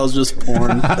profile is just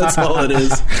porn. That's all it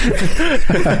is.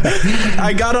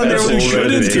 I got on there with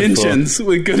good intentions.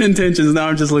 Now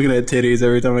I'm just looking at titties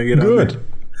every time I get on there.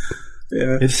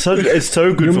 Yeah. It's so good.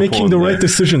 You're for making porn, the right man.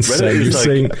 decision, Sam. Reddit You're is like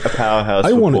saying a powerhouse.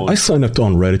 I signed up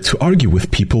on Reddit to argue with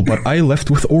people, but I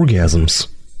left with orgasms.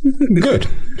 Good.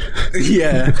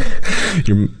 Yeah.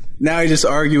 Now I just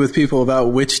argue with people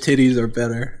about which titties are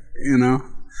better.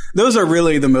 Those are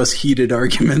really the most heated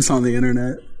arguments on the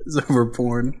internet. Is over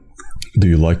porn. Do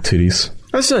you like titties?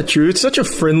 That's not true. It's such a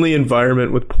friendly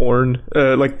environment with porn,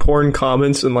 like porn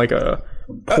comments and like a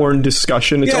porn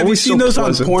discussion. It's always so pleasant.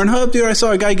 Have you seen those on Pornhub, dude? I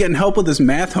saw a guy getting help with his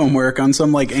math homework on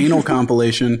some like anal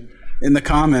compilation in the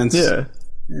comments. Yeah.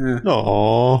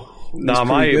 Aww. Nah,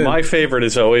 my favorite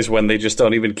is always when they just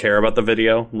don't even care about the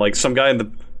video. Like, some guy in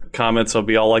the comments will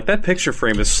be all like, that picture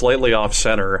frame is slightly off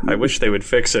center. I wish they would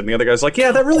fix it. And the other guy's like,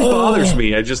 yeah, that really bothers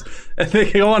me. And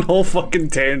they go on whole fucking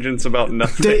tangents about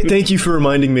nothing. Thank you for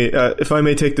reminding me. If I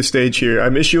may take the stage here,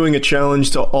 I'm issuing a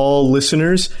challenge to all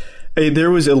listeners. There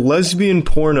was a lesbian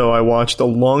porno I watched a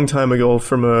long time ago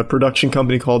from a production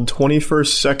company called 21st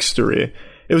Sextory.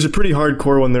 It was a pretty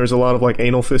hardcore one. There was a lot of like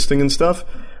anal fisting and stuff.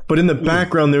 But in the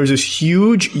background, there was this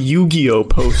huge Yu-Gi-Oh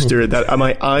poster that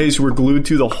my eyes were glued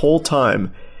to the whole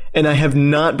time. And I have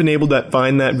not been able to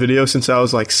find that video since I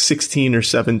was like 16 or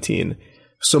 17.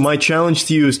 So my challenge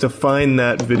to you is to find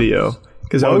that video.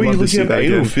 Because I would love to see that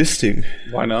again. Fisting?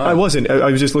 Why not? I wasn't. I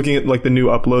was just looking at like the new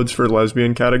uploads for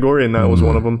lesbian category, and that was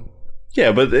one of them.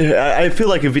 Yeah, but I feel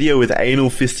like a video with anal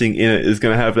fisting in it is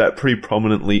going to have that pretty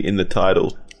prominently in the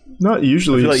title. Not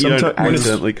usually. I feel like you don't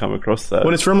accidentally come across that.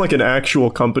 When it's from like an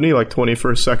actual company, like 21st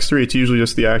Sextory, it's usually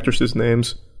just the actresses'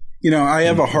 names. I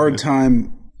have a hard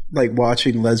time like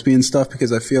watching lesbian stuff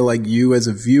because I feel like you as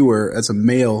a viewer, as a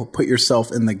male, put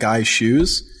yourself in the guy's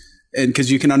shoes. And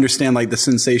because you can understand like the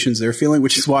sensations they're feeling,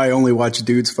 which is why I only watch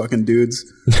dudes fucking dudes.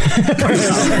 Well,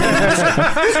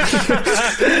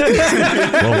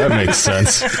 that makes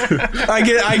sense. I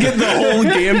get the whole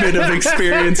gambit of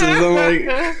experiences. I'm like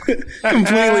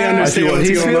completely understand what's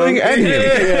going on. and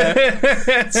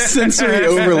Yeah. Sensory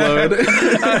overload.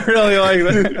 I really like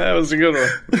that. That was a good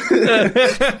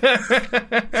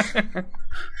one.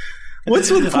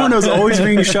 What's with pornos always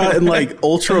being shot in like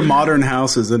ultra modern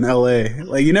houses in LA?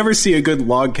 Like you never see a good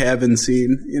log cabin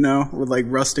scene, you know, with like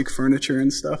rustic furniture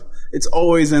and stuff. It's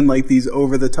always in like these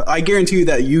over the top. I guarantee you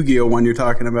that Yu-Gi-Oh one you're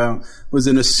talking about was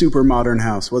in a super modern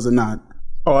house, was it not?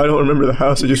 Oh, I don't remember the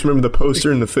house. I just remember the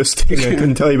poster and the fisting. I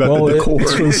couldn't tell you about the decor.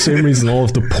 It's for the same reason all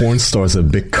of the porn stars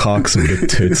have big cocks and big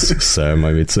tits, Sam.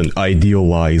 I mean, it's an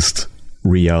idealized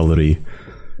reality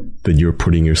that you're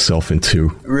putting yourself into.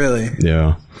 Really?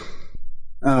 Yeah.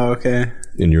 Oh, okay.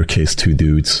 In your case, 2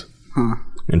 dudes. Huh.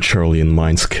 And Charlie and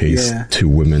mine's case, 2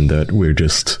 women that we're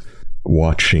just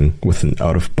watching with an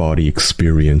out-of-body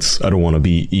experience. I don't want to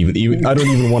be I don't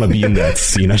even want to be in that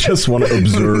scene. I just want to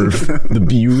observe the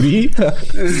beauty.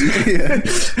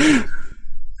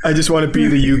 I just want to be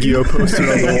the Yu-Gi-Oh poster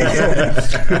on the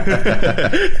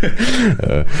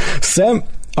wall. Sam,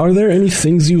 are there any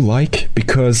things you like?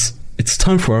 Because it's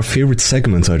time for our favorite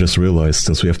segment, I just realized,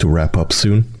 since we have to wrap up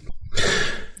soon.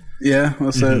 Yeah,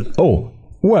 what's that? Oh,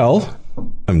 well,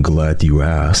 I'm glad you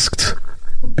asked,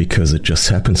 because it just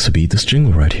happens to be this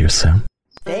jingle right here, Sam.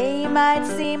 They might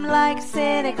seem like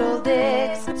cynical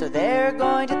dicks, so they're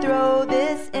going to throw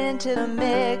this into the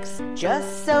mix.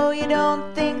 Just so you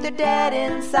don't think they're dead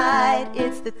inside,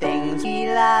 it's the things we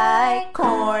like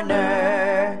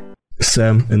corner.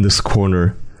 Sam, in this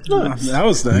corner, That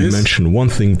was nice. we mention one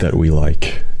thing that we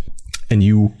like, and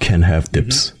you can have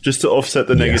dips. Just to offset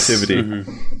the negativity.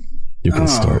 You can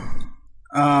start.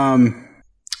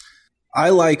 I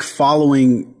like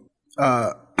following.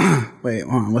 Wait,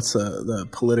 hold on. What's the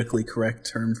politically correct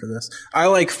term for this? I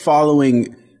like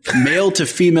following male to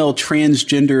female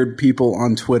transgendered people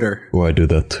on Twitter. Oh, I do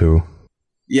that too.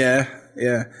 Yeah.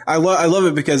 I love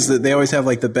it because they always have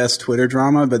like the best Twitter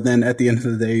drama, but then at the end of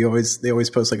the day, they always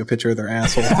post like a picture of their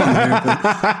asshole on there.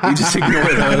 But you just ignore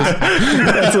those.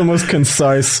 That's the most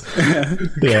concise.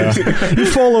 Yeah. You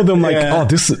follow them like,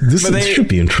 this should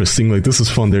be interesting. Like, this is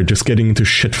fun. They're just getting into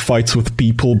shit fights with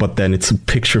people, but then it's a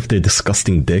picture of their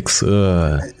disgusting dicks.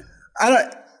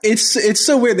 It's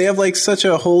so weird. They have like such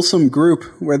a wholesome group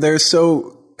where they're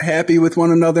so happy with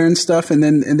one another and stuff, and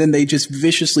then they just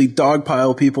viciously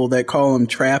dogpile people that call them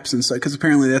traps and stuff, because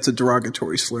apparently that's a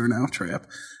derogatory slur now, trap.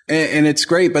 And it's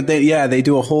great, but they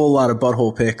do a whole lot of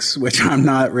butthole pics, which I'm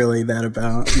not really that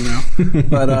about, you know.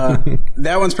 But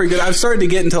that one's pretty good. I've started to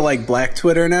get into like Black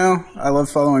Twitter now. I love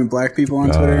following Black people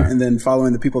on Twitter and then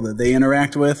following the people that they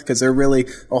interact with, because they're really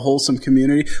a wholesome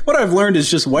community. What I've learned is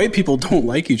just white people don't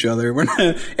like each other.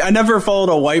 I never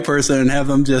followed a white person and have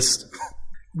them just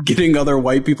getting other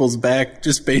white people's back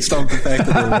just based off the fact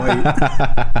that they're white.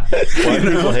 White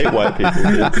people hate white people.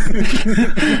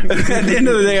 At the end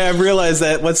of the day, I've realized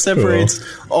that what separates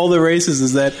all the races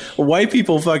is that white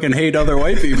people fucking hate other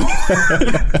white people.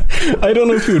 I don't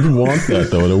know if you'd want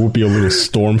that, though. That would be a little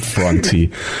storm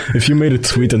fronty. If you made a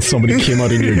tweet and somebody came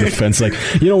out in your defense like,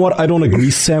 you know what, I don't agree,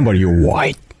 Sam, but you're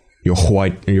white. You're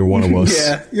white and you're one of us.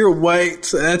 Yeah, you're white,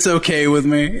 so that's okay with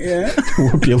me. Yeah.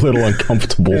 It would be a little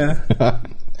uncomfortable. Yeah.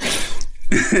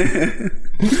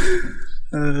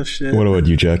 Oh, shit. What about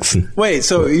you, Jackson? Wait,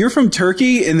 so you're from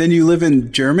Turkey and then you live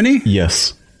in Germany?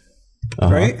 Yes.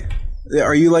 Right?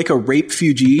 Are you like a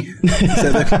rape-fugee? Is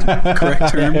that the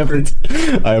correct term?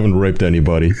 I haven't raped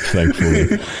anybody,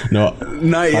 thankfully. No,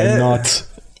 not yet. I'm not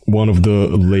one of the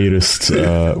latest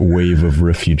wave of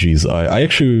refugees.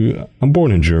 I'm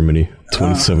born in Germany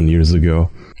 27 years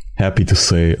ago. Happy to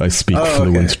say I speak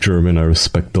fluent German. I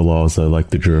respect the laws. I like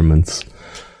the Germans.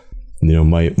 You know,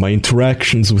 my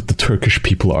interactions with the Turkish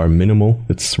people are minimal.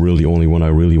 It's really only when I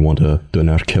really want a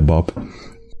doner kebab.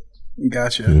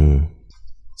 Gotcha.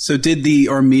 So did the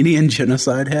Armenian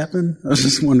genocide happen? I was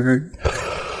just wondering.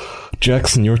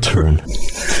 Jackson, your turn.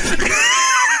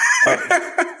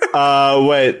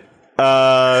 Wait.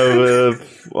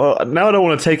 Well, now I don't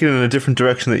want to take it in a different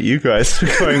direction that you guys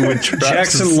are going with.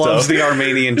 Jackson loves the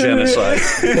Armenian genocide.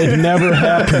 It never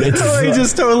happened. He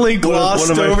just totally glossed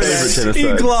one of my over favorite it. He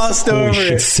genocides. glossed Holy over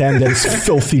shit, it. Sam, that is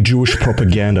filthy Jewish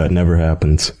propaganda. It never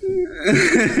happened.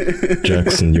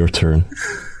 Jackson, your turn.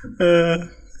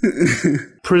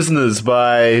 Prisoners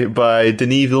by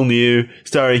Denis Villeneuve,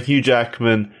 starring Hugh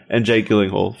Jackman and Jake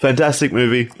Gyllenhaal. Fantastic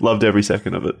movie. Loved every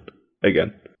second of it.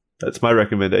 Again, that's my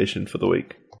recommendation for the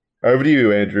week. Over to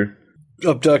you, Andrew.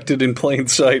 Abducted in Plain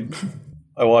Sight.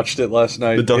 I watched it last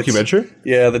night. The documentary?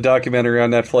 The documentary on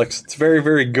Netflix. It's very,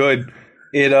 very good.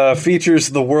 It features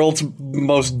the world's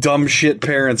most dumb shit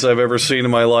parents I've ever seen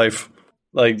in my life.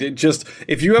 Like,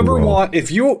 if you ever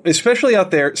especially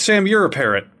out there, Sam, you're a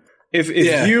parent. If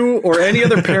you or any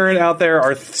other parent out there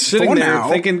are sitting there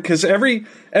thinking, because every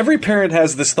parent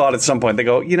has this thought at some point, they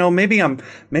go, maybe I'm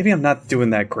not doing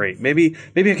that great. Maybe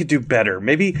I could do better.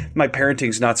 Maybe my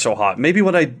parenting's not so hot. Maybe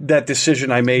that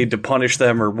decision I made to punish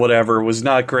them or whatever was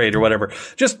not great or whatever.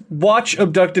 Just watch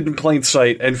Abducted in Plain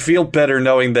Sight and feel better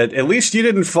knowing that at least you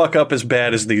didn't fuck up as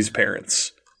bad as these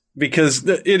parents, because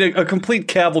a complete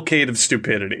cavalcade of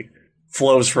stupidity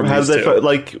flows from these two.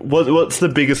 What's the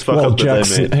biggest fuck up that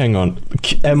they made? Hang on.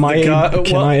 Can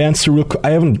I answer real quick?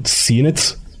 I haven't seen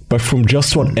it, but from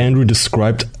just what Andrew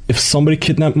described, if somebody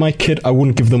kidnapped my kid, I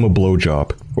wouldn't give them a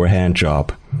blowjob or a hand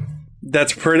job.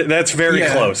 That's very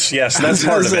close. Yes, that's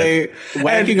part of it.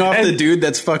 Whacking off the dude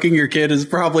that's fucking your kid is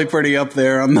probably pretty up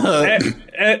there on the.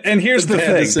 And here's the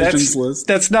thing.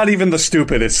 That's not even the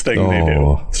stupidest thing they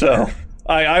do. So.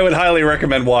 I would highly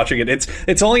recommend watching it.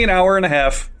 It's only an hour and a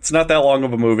half. It's not that long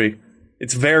of a movie.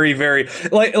 It's very, very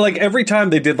like every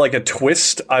time they did like a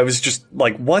twist, I was just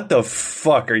like, what the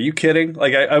fuck? Are you kidding?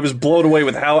 Like I was blown away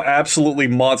with how absolutely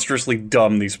monstrously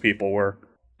dumb these people were.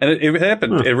 And it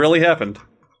happened. Huh. It really happened.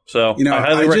 So I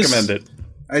highly recommend it.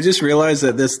 I just realized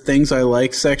that this Things I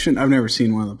Like section, I've never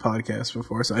seen one of the podcasts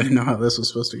before, so I didn't know how this was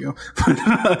supposed to go.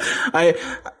 But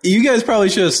you guys probably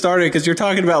should have started, because you're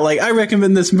talking about, like, I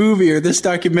recommend this movie or this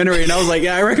documentary, and I was like,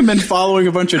 yeah, I recommend following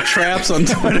a bunch of traps on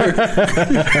Twitter.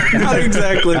 Not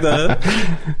exactly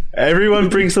the... Everyone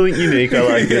brings something unique. I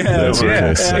like it.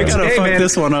 I gotta fuck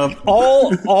this one up.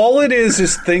 All it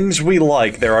is things we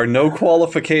like. There are no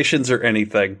qualifications or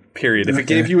anything, period. If it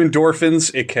gave you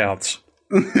endorphins, it counts.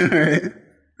 All right.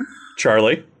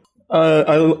 Charlie?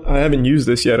 I haven't used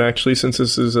this yet, actually, since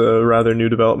this is a rather new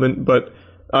development, but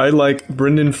I like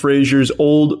Brendan Fraser's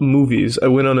old movies. I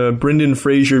went on a Brendan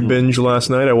Fraser binge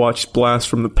last night. I watched Blast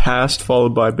from the Past,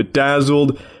 followed by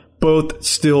Bedazzled. Both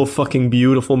still fucking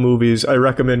beautiful movies. I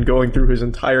recommend going through his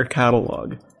entire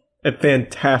catalog. A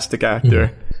fantastic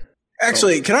actor.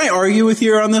 Actually, can I argue with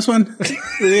you on this one?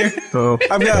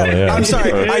 I'm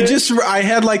sorry. I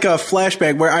had like a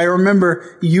flashback where I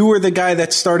remember you were the guy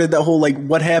that started that whole like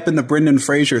what happened to Brendan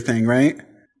Fraser thing, right?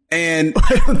 And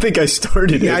I don't think I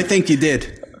started it. I think you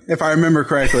did, if I remember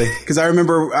correctly. Because I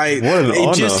remember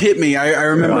it just hit me. I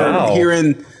remember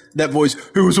hearing that voice.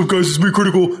 Hey, what's up, guys? It's Me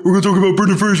Critical. We're going to talk about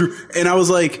Brendan Fraser. And I was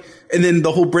like, and then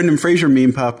the whole Brendan Fraser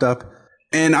meme popped up.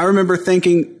 And I remember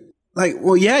thinking, like,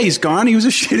 well, yeah, he's gone. He was a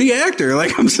shitty actor.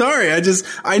 Like, I'm sorry.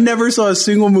 I never saw a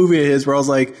single movie of his where I was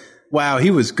like, wow,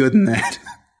 he was good in that.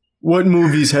 What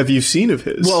movies have you seen of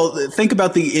his? Well, think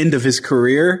about the end of his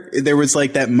career. There was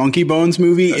like that Monkey Bones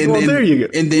movie. And then, there you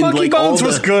go. And then, Monkey Bones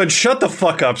was good. Shut the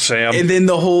fuck up, Sam. And then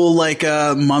the whole like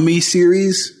Mummy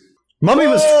series. Mummy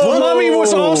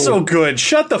was also good.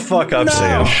 Shut the fuck up,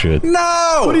 Sam. Shit.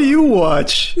 No. What do you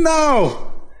watch?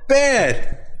 No.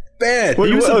 Bad. He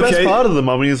was the best part of the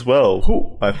Mummy as well.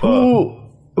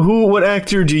 What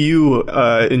actor do you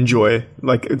enjoy,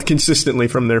 like, consistently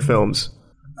from their films?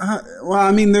 Well,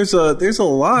 I mean, there's a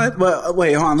lot. But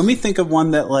wait, hold on. Let me think of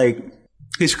one that like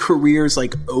his career's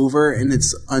like over and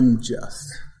it's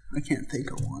unjust. I can't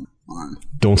think of one. Hold on.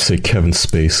 Don't say Kevin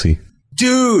Spacey,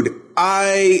 dude.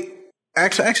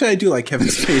 Actually, I do like Kevin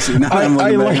Spacey. I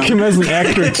like him as an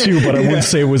actor too, but I wouldn't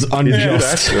say it was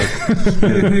unjust.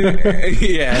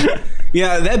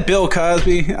 Yeah, that Bill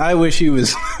Cosby. I wish he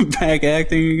was back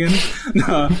acting again.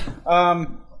 No, I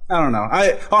don't know.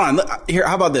 Hold on. Here,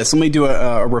 how about this? Let me do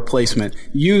a replacement.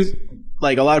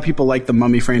 Like a lot of people like the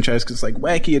Mummy franchise because it's like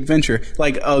wacky adventure.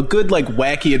 Like a good like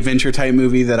wacky adventure type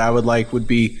movie that I would like would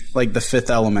be like The Fifth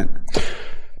Element.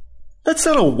 That's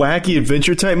not a wacky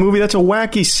adventure type movie. That's a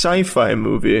wacky sci-fi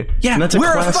movie. Yeah, and that's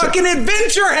where a fucking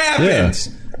adventure happens.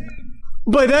 Yeah.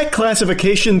 By that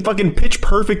classification, fucking Pitch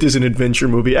Perfect is an adventure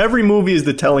movie. Every movie is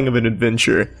the telling of an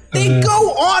adventure. They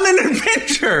go on an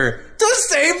adventure to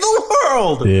save the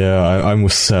world. Yeah, I'm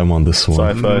with Sam on this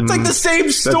one. Sci-fi. It's like the same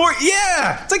story.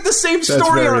 It's like the same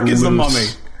story arc as the Mummy.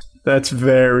 That's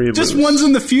very just loose. One's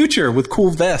in the future with cool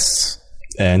vests.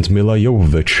 And Mila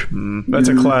Jovovich. That's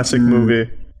a classic movie.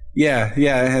 Yeah,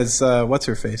 it has what's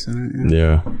her face in it.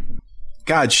 Yeah.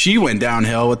 God, she went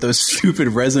downhill with those stupid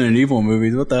Resident Evil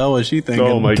movies. What the hell was she thinking?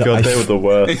 Oh my god, they were the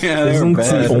worst. Yeah, they were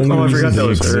bad. The only reason they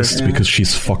was exist because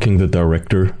she's fucking the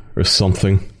director or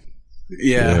something.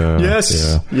 Yeah.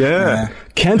 Yes. Yeah.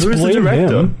 Can't blame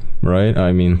him, right?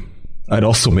 I mean, I'd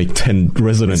also make 10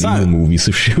 Resident Evil movies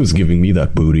if she was giving me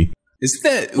that booty. Is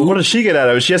that What does she get out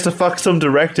of it? She has to fuck some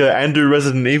director and do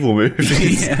Resident Evil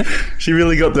movies. Yeah. She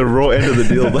really got the raw end of the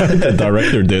deal. The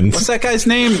director didn't. What's that guy's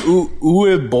name?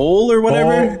 Uwe Boll or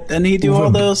whatever? Didn't he do all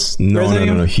those? No,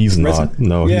 he's not.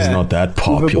 No, he's Yeah. not that Uwe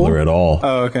popular Boll? at all.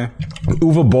 Oh, okay.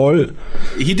 Uwe Boll,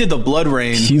 He did the Blood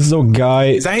Rain. he's the guy.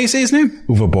 Is that how you say his name?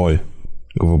 Uwe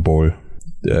Boll.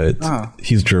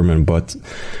 He's German, but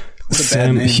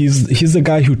Sam, name. he's the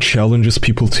guy who challenges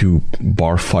people to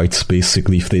bar fights,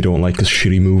 basically, if they don't like his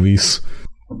shitty movies.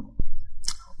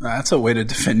 That's a way to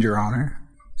defend your honor.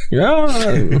 Yeah.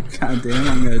 God damn,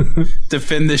 I'm gonna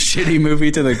defend this shitty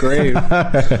movie to the grave.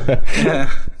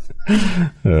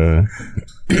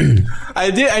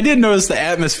 I did notice the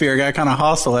atmosphere got kind of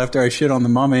hostile after I shit on the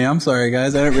Mummy. I'm sorry,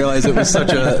 guys. I didn't realize it was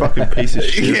such a Fucking piece of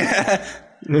shit. yeah.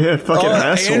 Yeah, fucking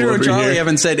asshole Andrew and over Charlie here.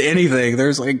 haven't said anything.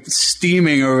 There's like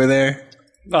steaming over there.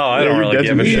 Oh, I don't you're really dead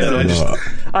give to a me.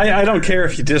 shit. I don't care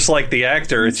if you dislike the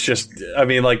actor. It's just, I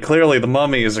mean, like, clearly The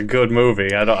Mummy is a good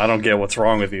movie. I don't get what's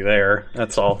wrong with you there.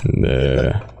 That's all.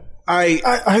 Nah.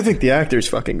 I think the actor's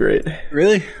fucking great.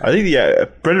 Really? I think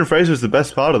Brendan Fraser's the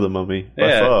best part of The Mummy by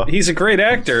Yeah, far. he's a great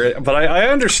actor, but I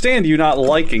understand you not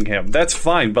liking him. That's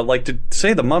fine. But like to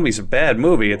say The Mummy's a bad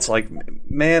movie, it's like,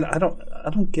 man, I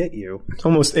don't get you. It's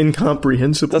almost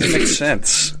incomprehensible. Doesn't make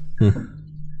sense.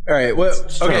 All right.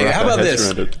 Okay. How about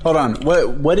this? Hold on.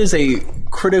 What is a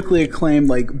critically acclaimed,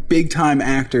 like big time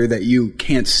actor that you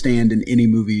can't stand in any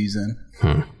movie he's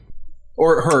in?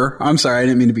 Or her. I'm sorry. I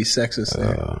didn't mean to be sexist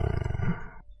there.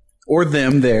 Or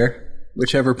them there,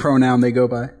 whichever pronoun they go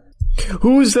by.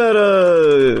 Who is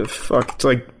that? Fuck. It's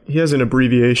like he has an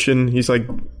abbreviation. He's like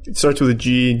it starts with a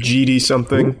G. GD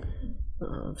something.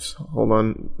 Hold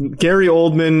on. Gary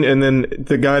Oldman, and then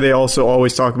the guy they also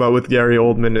always talk about with Gary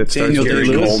Oldman. It starts Daniel with Gary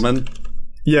Day-Lewis? Coleman.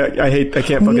 Yeah, I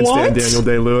can't fucking What? stand Daniel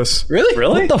Day-Lewis. Really?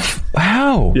 Really?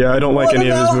 How? Yeah, I don't like any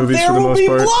of his movies for the most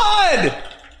part. Blood!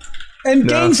 And No,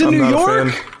 Gangs in I'm New not a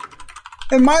York? fan.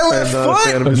 And My I'm Left not a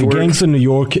fan Foot? of his The work. Gangs in New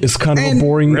York is kind of a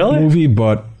boring Really? movie,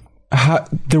 but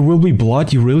There Will Be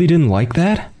Blood, you really didn't like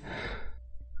that?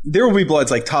 There Will Be Blood's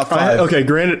like top 5. Okay,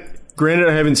 granted,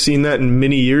 I haven't seen that in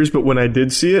many years, but when I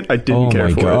did see it, I didn't Oh care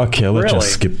my for god, it. okay, let's Really?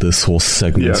 just skip this whole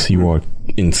segment. Yeah. You are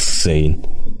insane.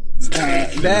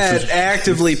 That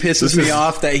actively pisses me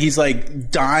off that he's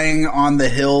like dying on the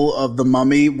hill of the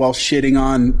Mummy while shitting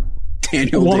on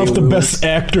Daniel One of the Day-Lewis. best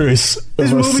actors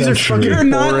His of a movies are century. fucking You're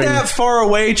not boring. that far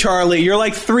away, Charlie. You're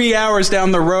like 3 hours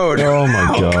down the road. Oh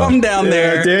my god. Come down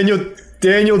there.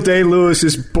 Daniel Day-Lewis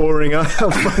is boring.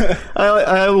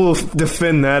 I will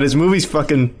defend that. His movies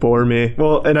fucking bore me.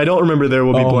 Well, and I don't remember There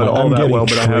Will Be Blood all that well,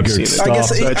 but I have seen it. Stop. I guess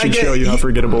So that should show you how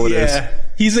forgettable it is. Yeah,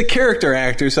 he's a character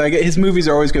actor, so I get his movies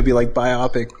are always going to be like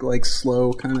biopic, like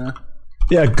slow kind of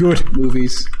Yeah, good.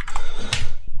 movies.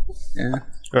 Yeah.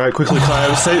 All right, quickly,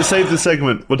 Kyle, save the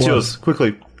segment. What's yours?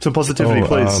 Quickly. Some positivity,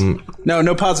 please.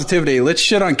 No positivity. Let's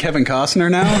shit on Kevin Costner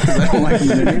now, 'cause I don't like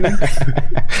him in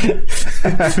anything.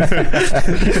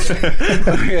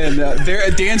 And, there,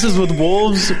 Dances with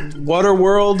Wolves,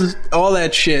 Waterworld, all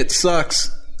that shit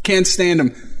sucks. Can't stand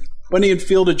him. Wasn't he in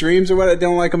Field of Dreams or what? I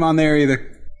don't like him on there either.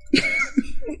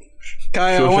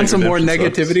 Kai, I want some more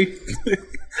negativity.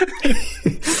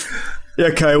 Yeah,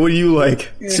 Kai, what do you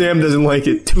like? Sam doesn't like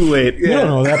it. Too late.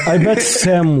 No, I bet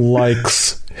Sam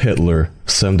likes Hitler.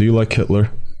 Sam, do you like Hitler?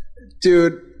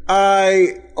 Dude,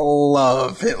 I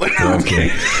love Hitler.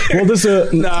 Okay. Well, there's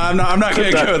a No, I'm not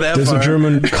going to go that there's far. a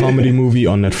German comedy movie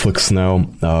on Netflix now.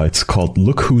 It's called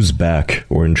Look Who's Back,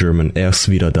 or in German, ist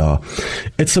wieder da.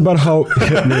 It's about how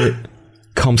Hitler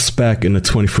comes back in the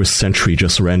 21st century,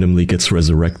 just randomly gets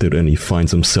resurrected, and he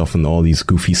finds himself in all these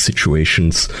goofy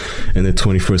situations in the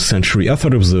 21st century. I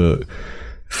thought it was a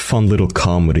fun little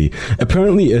comedy.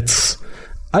 Apparently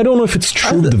I don't know if it's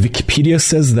true. The Wikipedia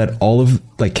says that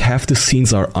half the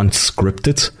scenes are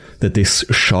unscripted, that they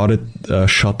shot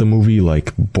the movie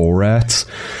like Borat,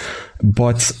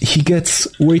 but he gets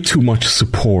way too much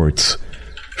support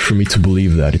for me to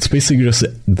believe that. It's basically just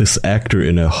this actor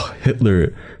in a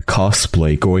Hitler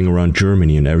cosplay going around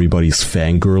Germany and everybody's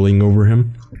fangirling over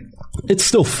him. It's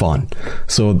still fun.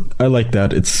 So I like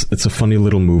that. It's a funny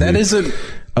little movie. That isn't...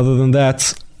 Other than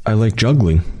that, I like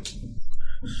juggling.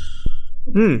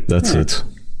 That's it.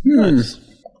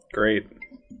 Great.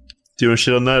 Do you want to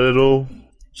shit on that at all,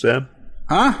 Sam?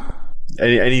 Huh?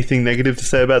 Anything negative to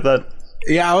say about that?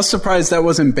 Yeah, I was surprised that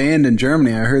wasn't banned in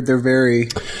Germany. I heard they're very,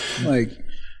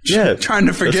 trying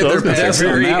to forget their past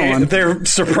on that one. They're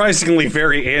surprisingly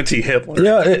very anti-Hitler.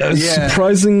 Yeah,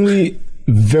 surprisingly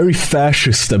very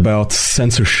fascist about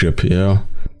censorship, yeah.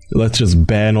 Let's just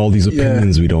ban all these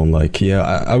opinions we don't like. Yeah,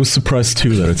 I was surprised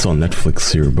too that it's on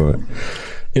Netflix here, but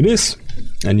it is.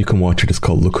 And you can watch it. It's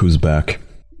called Look Who's Back.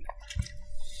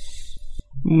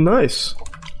 Nice.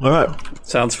 All right.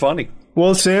 Sounds funny.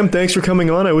 Well, Sam, thanks for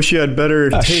coming on. I wish you had better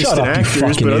taste shut in up, you actors,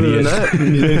 fucking but other idiot.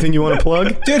 than that, anything you want to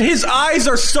plug? Dude, his eyes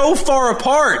are so far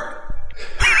apart.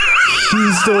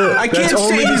 I can't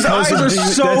say his eyes are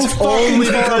so fucking far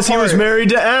because he apart. was married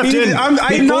to Afton. I'm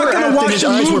not going to watch his a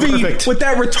eyes were movie perfect. with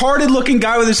that retarded-looking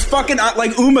guy with his fucking,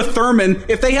 like Uma Thurman.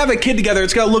 If they have a kid together,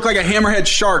 it's going to look like a hammerhead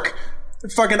shark. The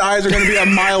fucking eyes are going to be a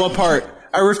mile apart.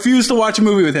 I refuse to watch a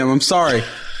movie with him. I'm sorry.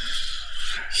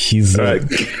 He's All right,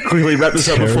 quickly wrap this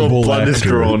up before terrible blood is actor.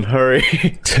 drawn. Hurry.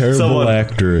 terrible Someone-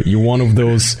 actor. You're one of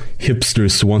those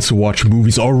hipsters who wants to watch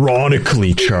movies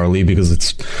ironically, Charlie, because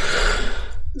it's...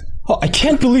 Oh, I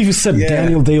can't believe you said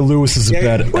Daniel Day-Lewis is a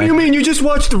bad actor. What do you mean? You just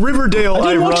watched Riverdale,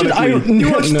 I didn't watch it. ironically.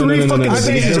 You watched three fucking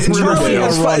seasons of Charlie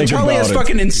Riverdale. has, Charlie has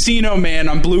fucking Encino Man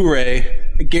on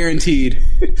Blu-ray. Guaranteed.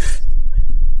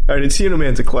 All right, Encino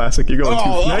Man's a classic. You're going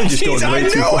too. Now you're just going way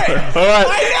too far. All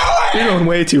right. You're going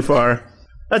way too far.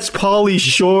 That's Pauly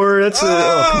Shore. That's come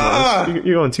on.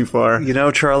 You're going too far. You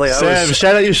know, Charlie, Sam,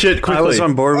 shout out your shit quickly. I was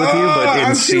on board with you, but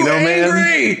I'm too Encino Man,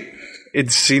 angry.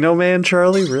 Encino Man,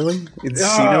 Charlie, really?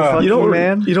 Encino fucking You don't,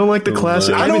 man. you don't like the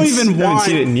classic? I don't even haven't want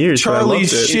seen it in years. but I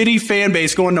Charlie's loved it. shitty fan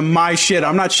base going to my shit.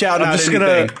 I'm not shouting I'm out just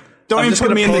anything. gonna- Don't I'm even just put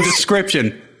gonna me in the post-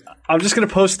 description. I'm just going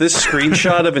to post this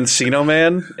screenshot of Encino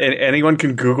Man, and anyone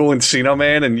can Google Encino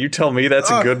Man, and you tell me that's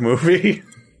a good movie.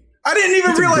 I didn't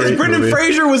even realize great Brendan movie.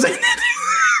 Fraser was in it.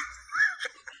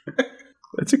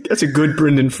 That's a good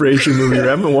Brendan Fraser movie.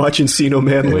 I'm gonna watch Encino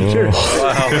Man later.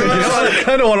 Wow. You know what? I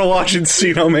kind of want to watch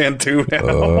Encino Man too now.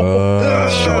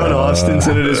 Sean Austin's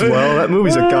in it as well. That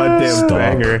movie's a goddamn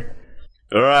banger.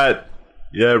 All right.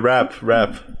 Yeah, rap.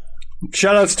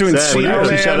 Shout-outs to Sam, you Encino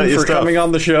actually shout out Man your for stuff. coming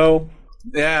on the show.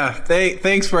 Yeah,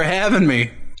 thanks for having me.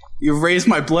 You've raised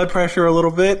my blood pressure a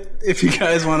little bit. If you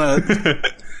guys want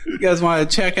to,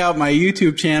 check out my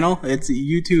YouTube channel, it's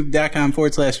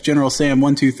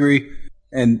youtube.com/GeneralSam123,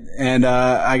 and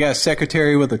I got a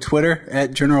secretary with a Twitter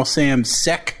at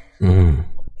GeneralSamSec, and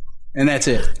that's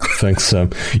it. Thanks,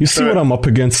 Sam. You see what I'm up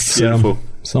against, Sam? Beautiful.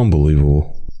 It's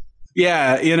unbelievable.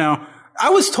 Yeah, you know, I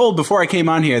was told before I came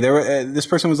on here, this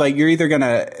person was like, "You're either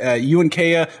gonna, you and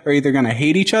Kaya are either gonna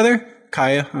hate each other."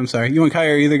 Kaya, I'm sorry. You and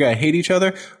Kaya are either gonna hate each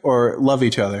other or love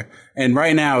each other. And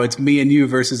right now, it's me and you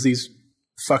versus these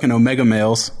fucking Omega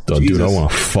males. Oh, dude, I want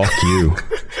to fuck you.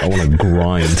 I want to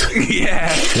grind. Yeah.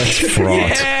 Let's fraught.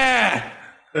 Yeah.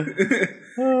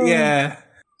 Yeah.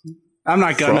 I'm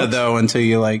not gonna though until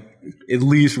you like at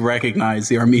least recognize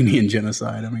the Armenian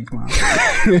genocide. I mean, come on.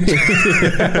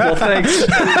 Well,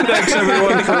 thanks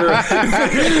everyone for.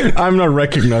 I'm not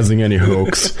recognizing any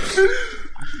hoax.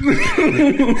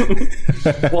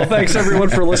 Well, thanks everyone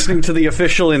for listening to the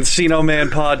official Encino Man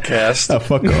podcast.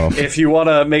 Fuck off. If you want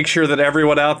to make sure that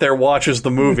everyone out there watches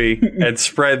the movie and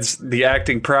spreads the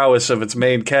acting prowess of its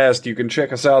main cast, you can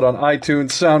check us out on iTunes,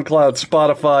 SoundCloud,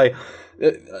 Spotify.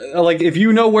 Like, if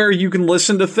you know where you can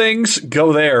listen to things,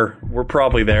 go there. We're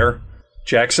probably there.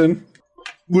 Jackson?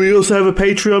 We also have a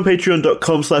Patreon,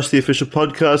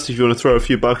 patreon.com/theofficialpodcast. If you want to throw a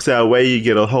few bucks our way, you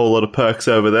get a whole lot of perks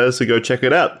over there, so go check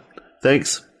it out.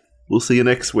 Thanks. We'll see you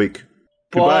next week.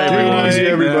 Goodbye, everyone. Easy,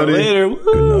 everybody. Later.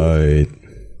 Good night.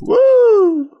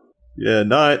 Woo! Yeah,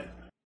 night.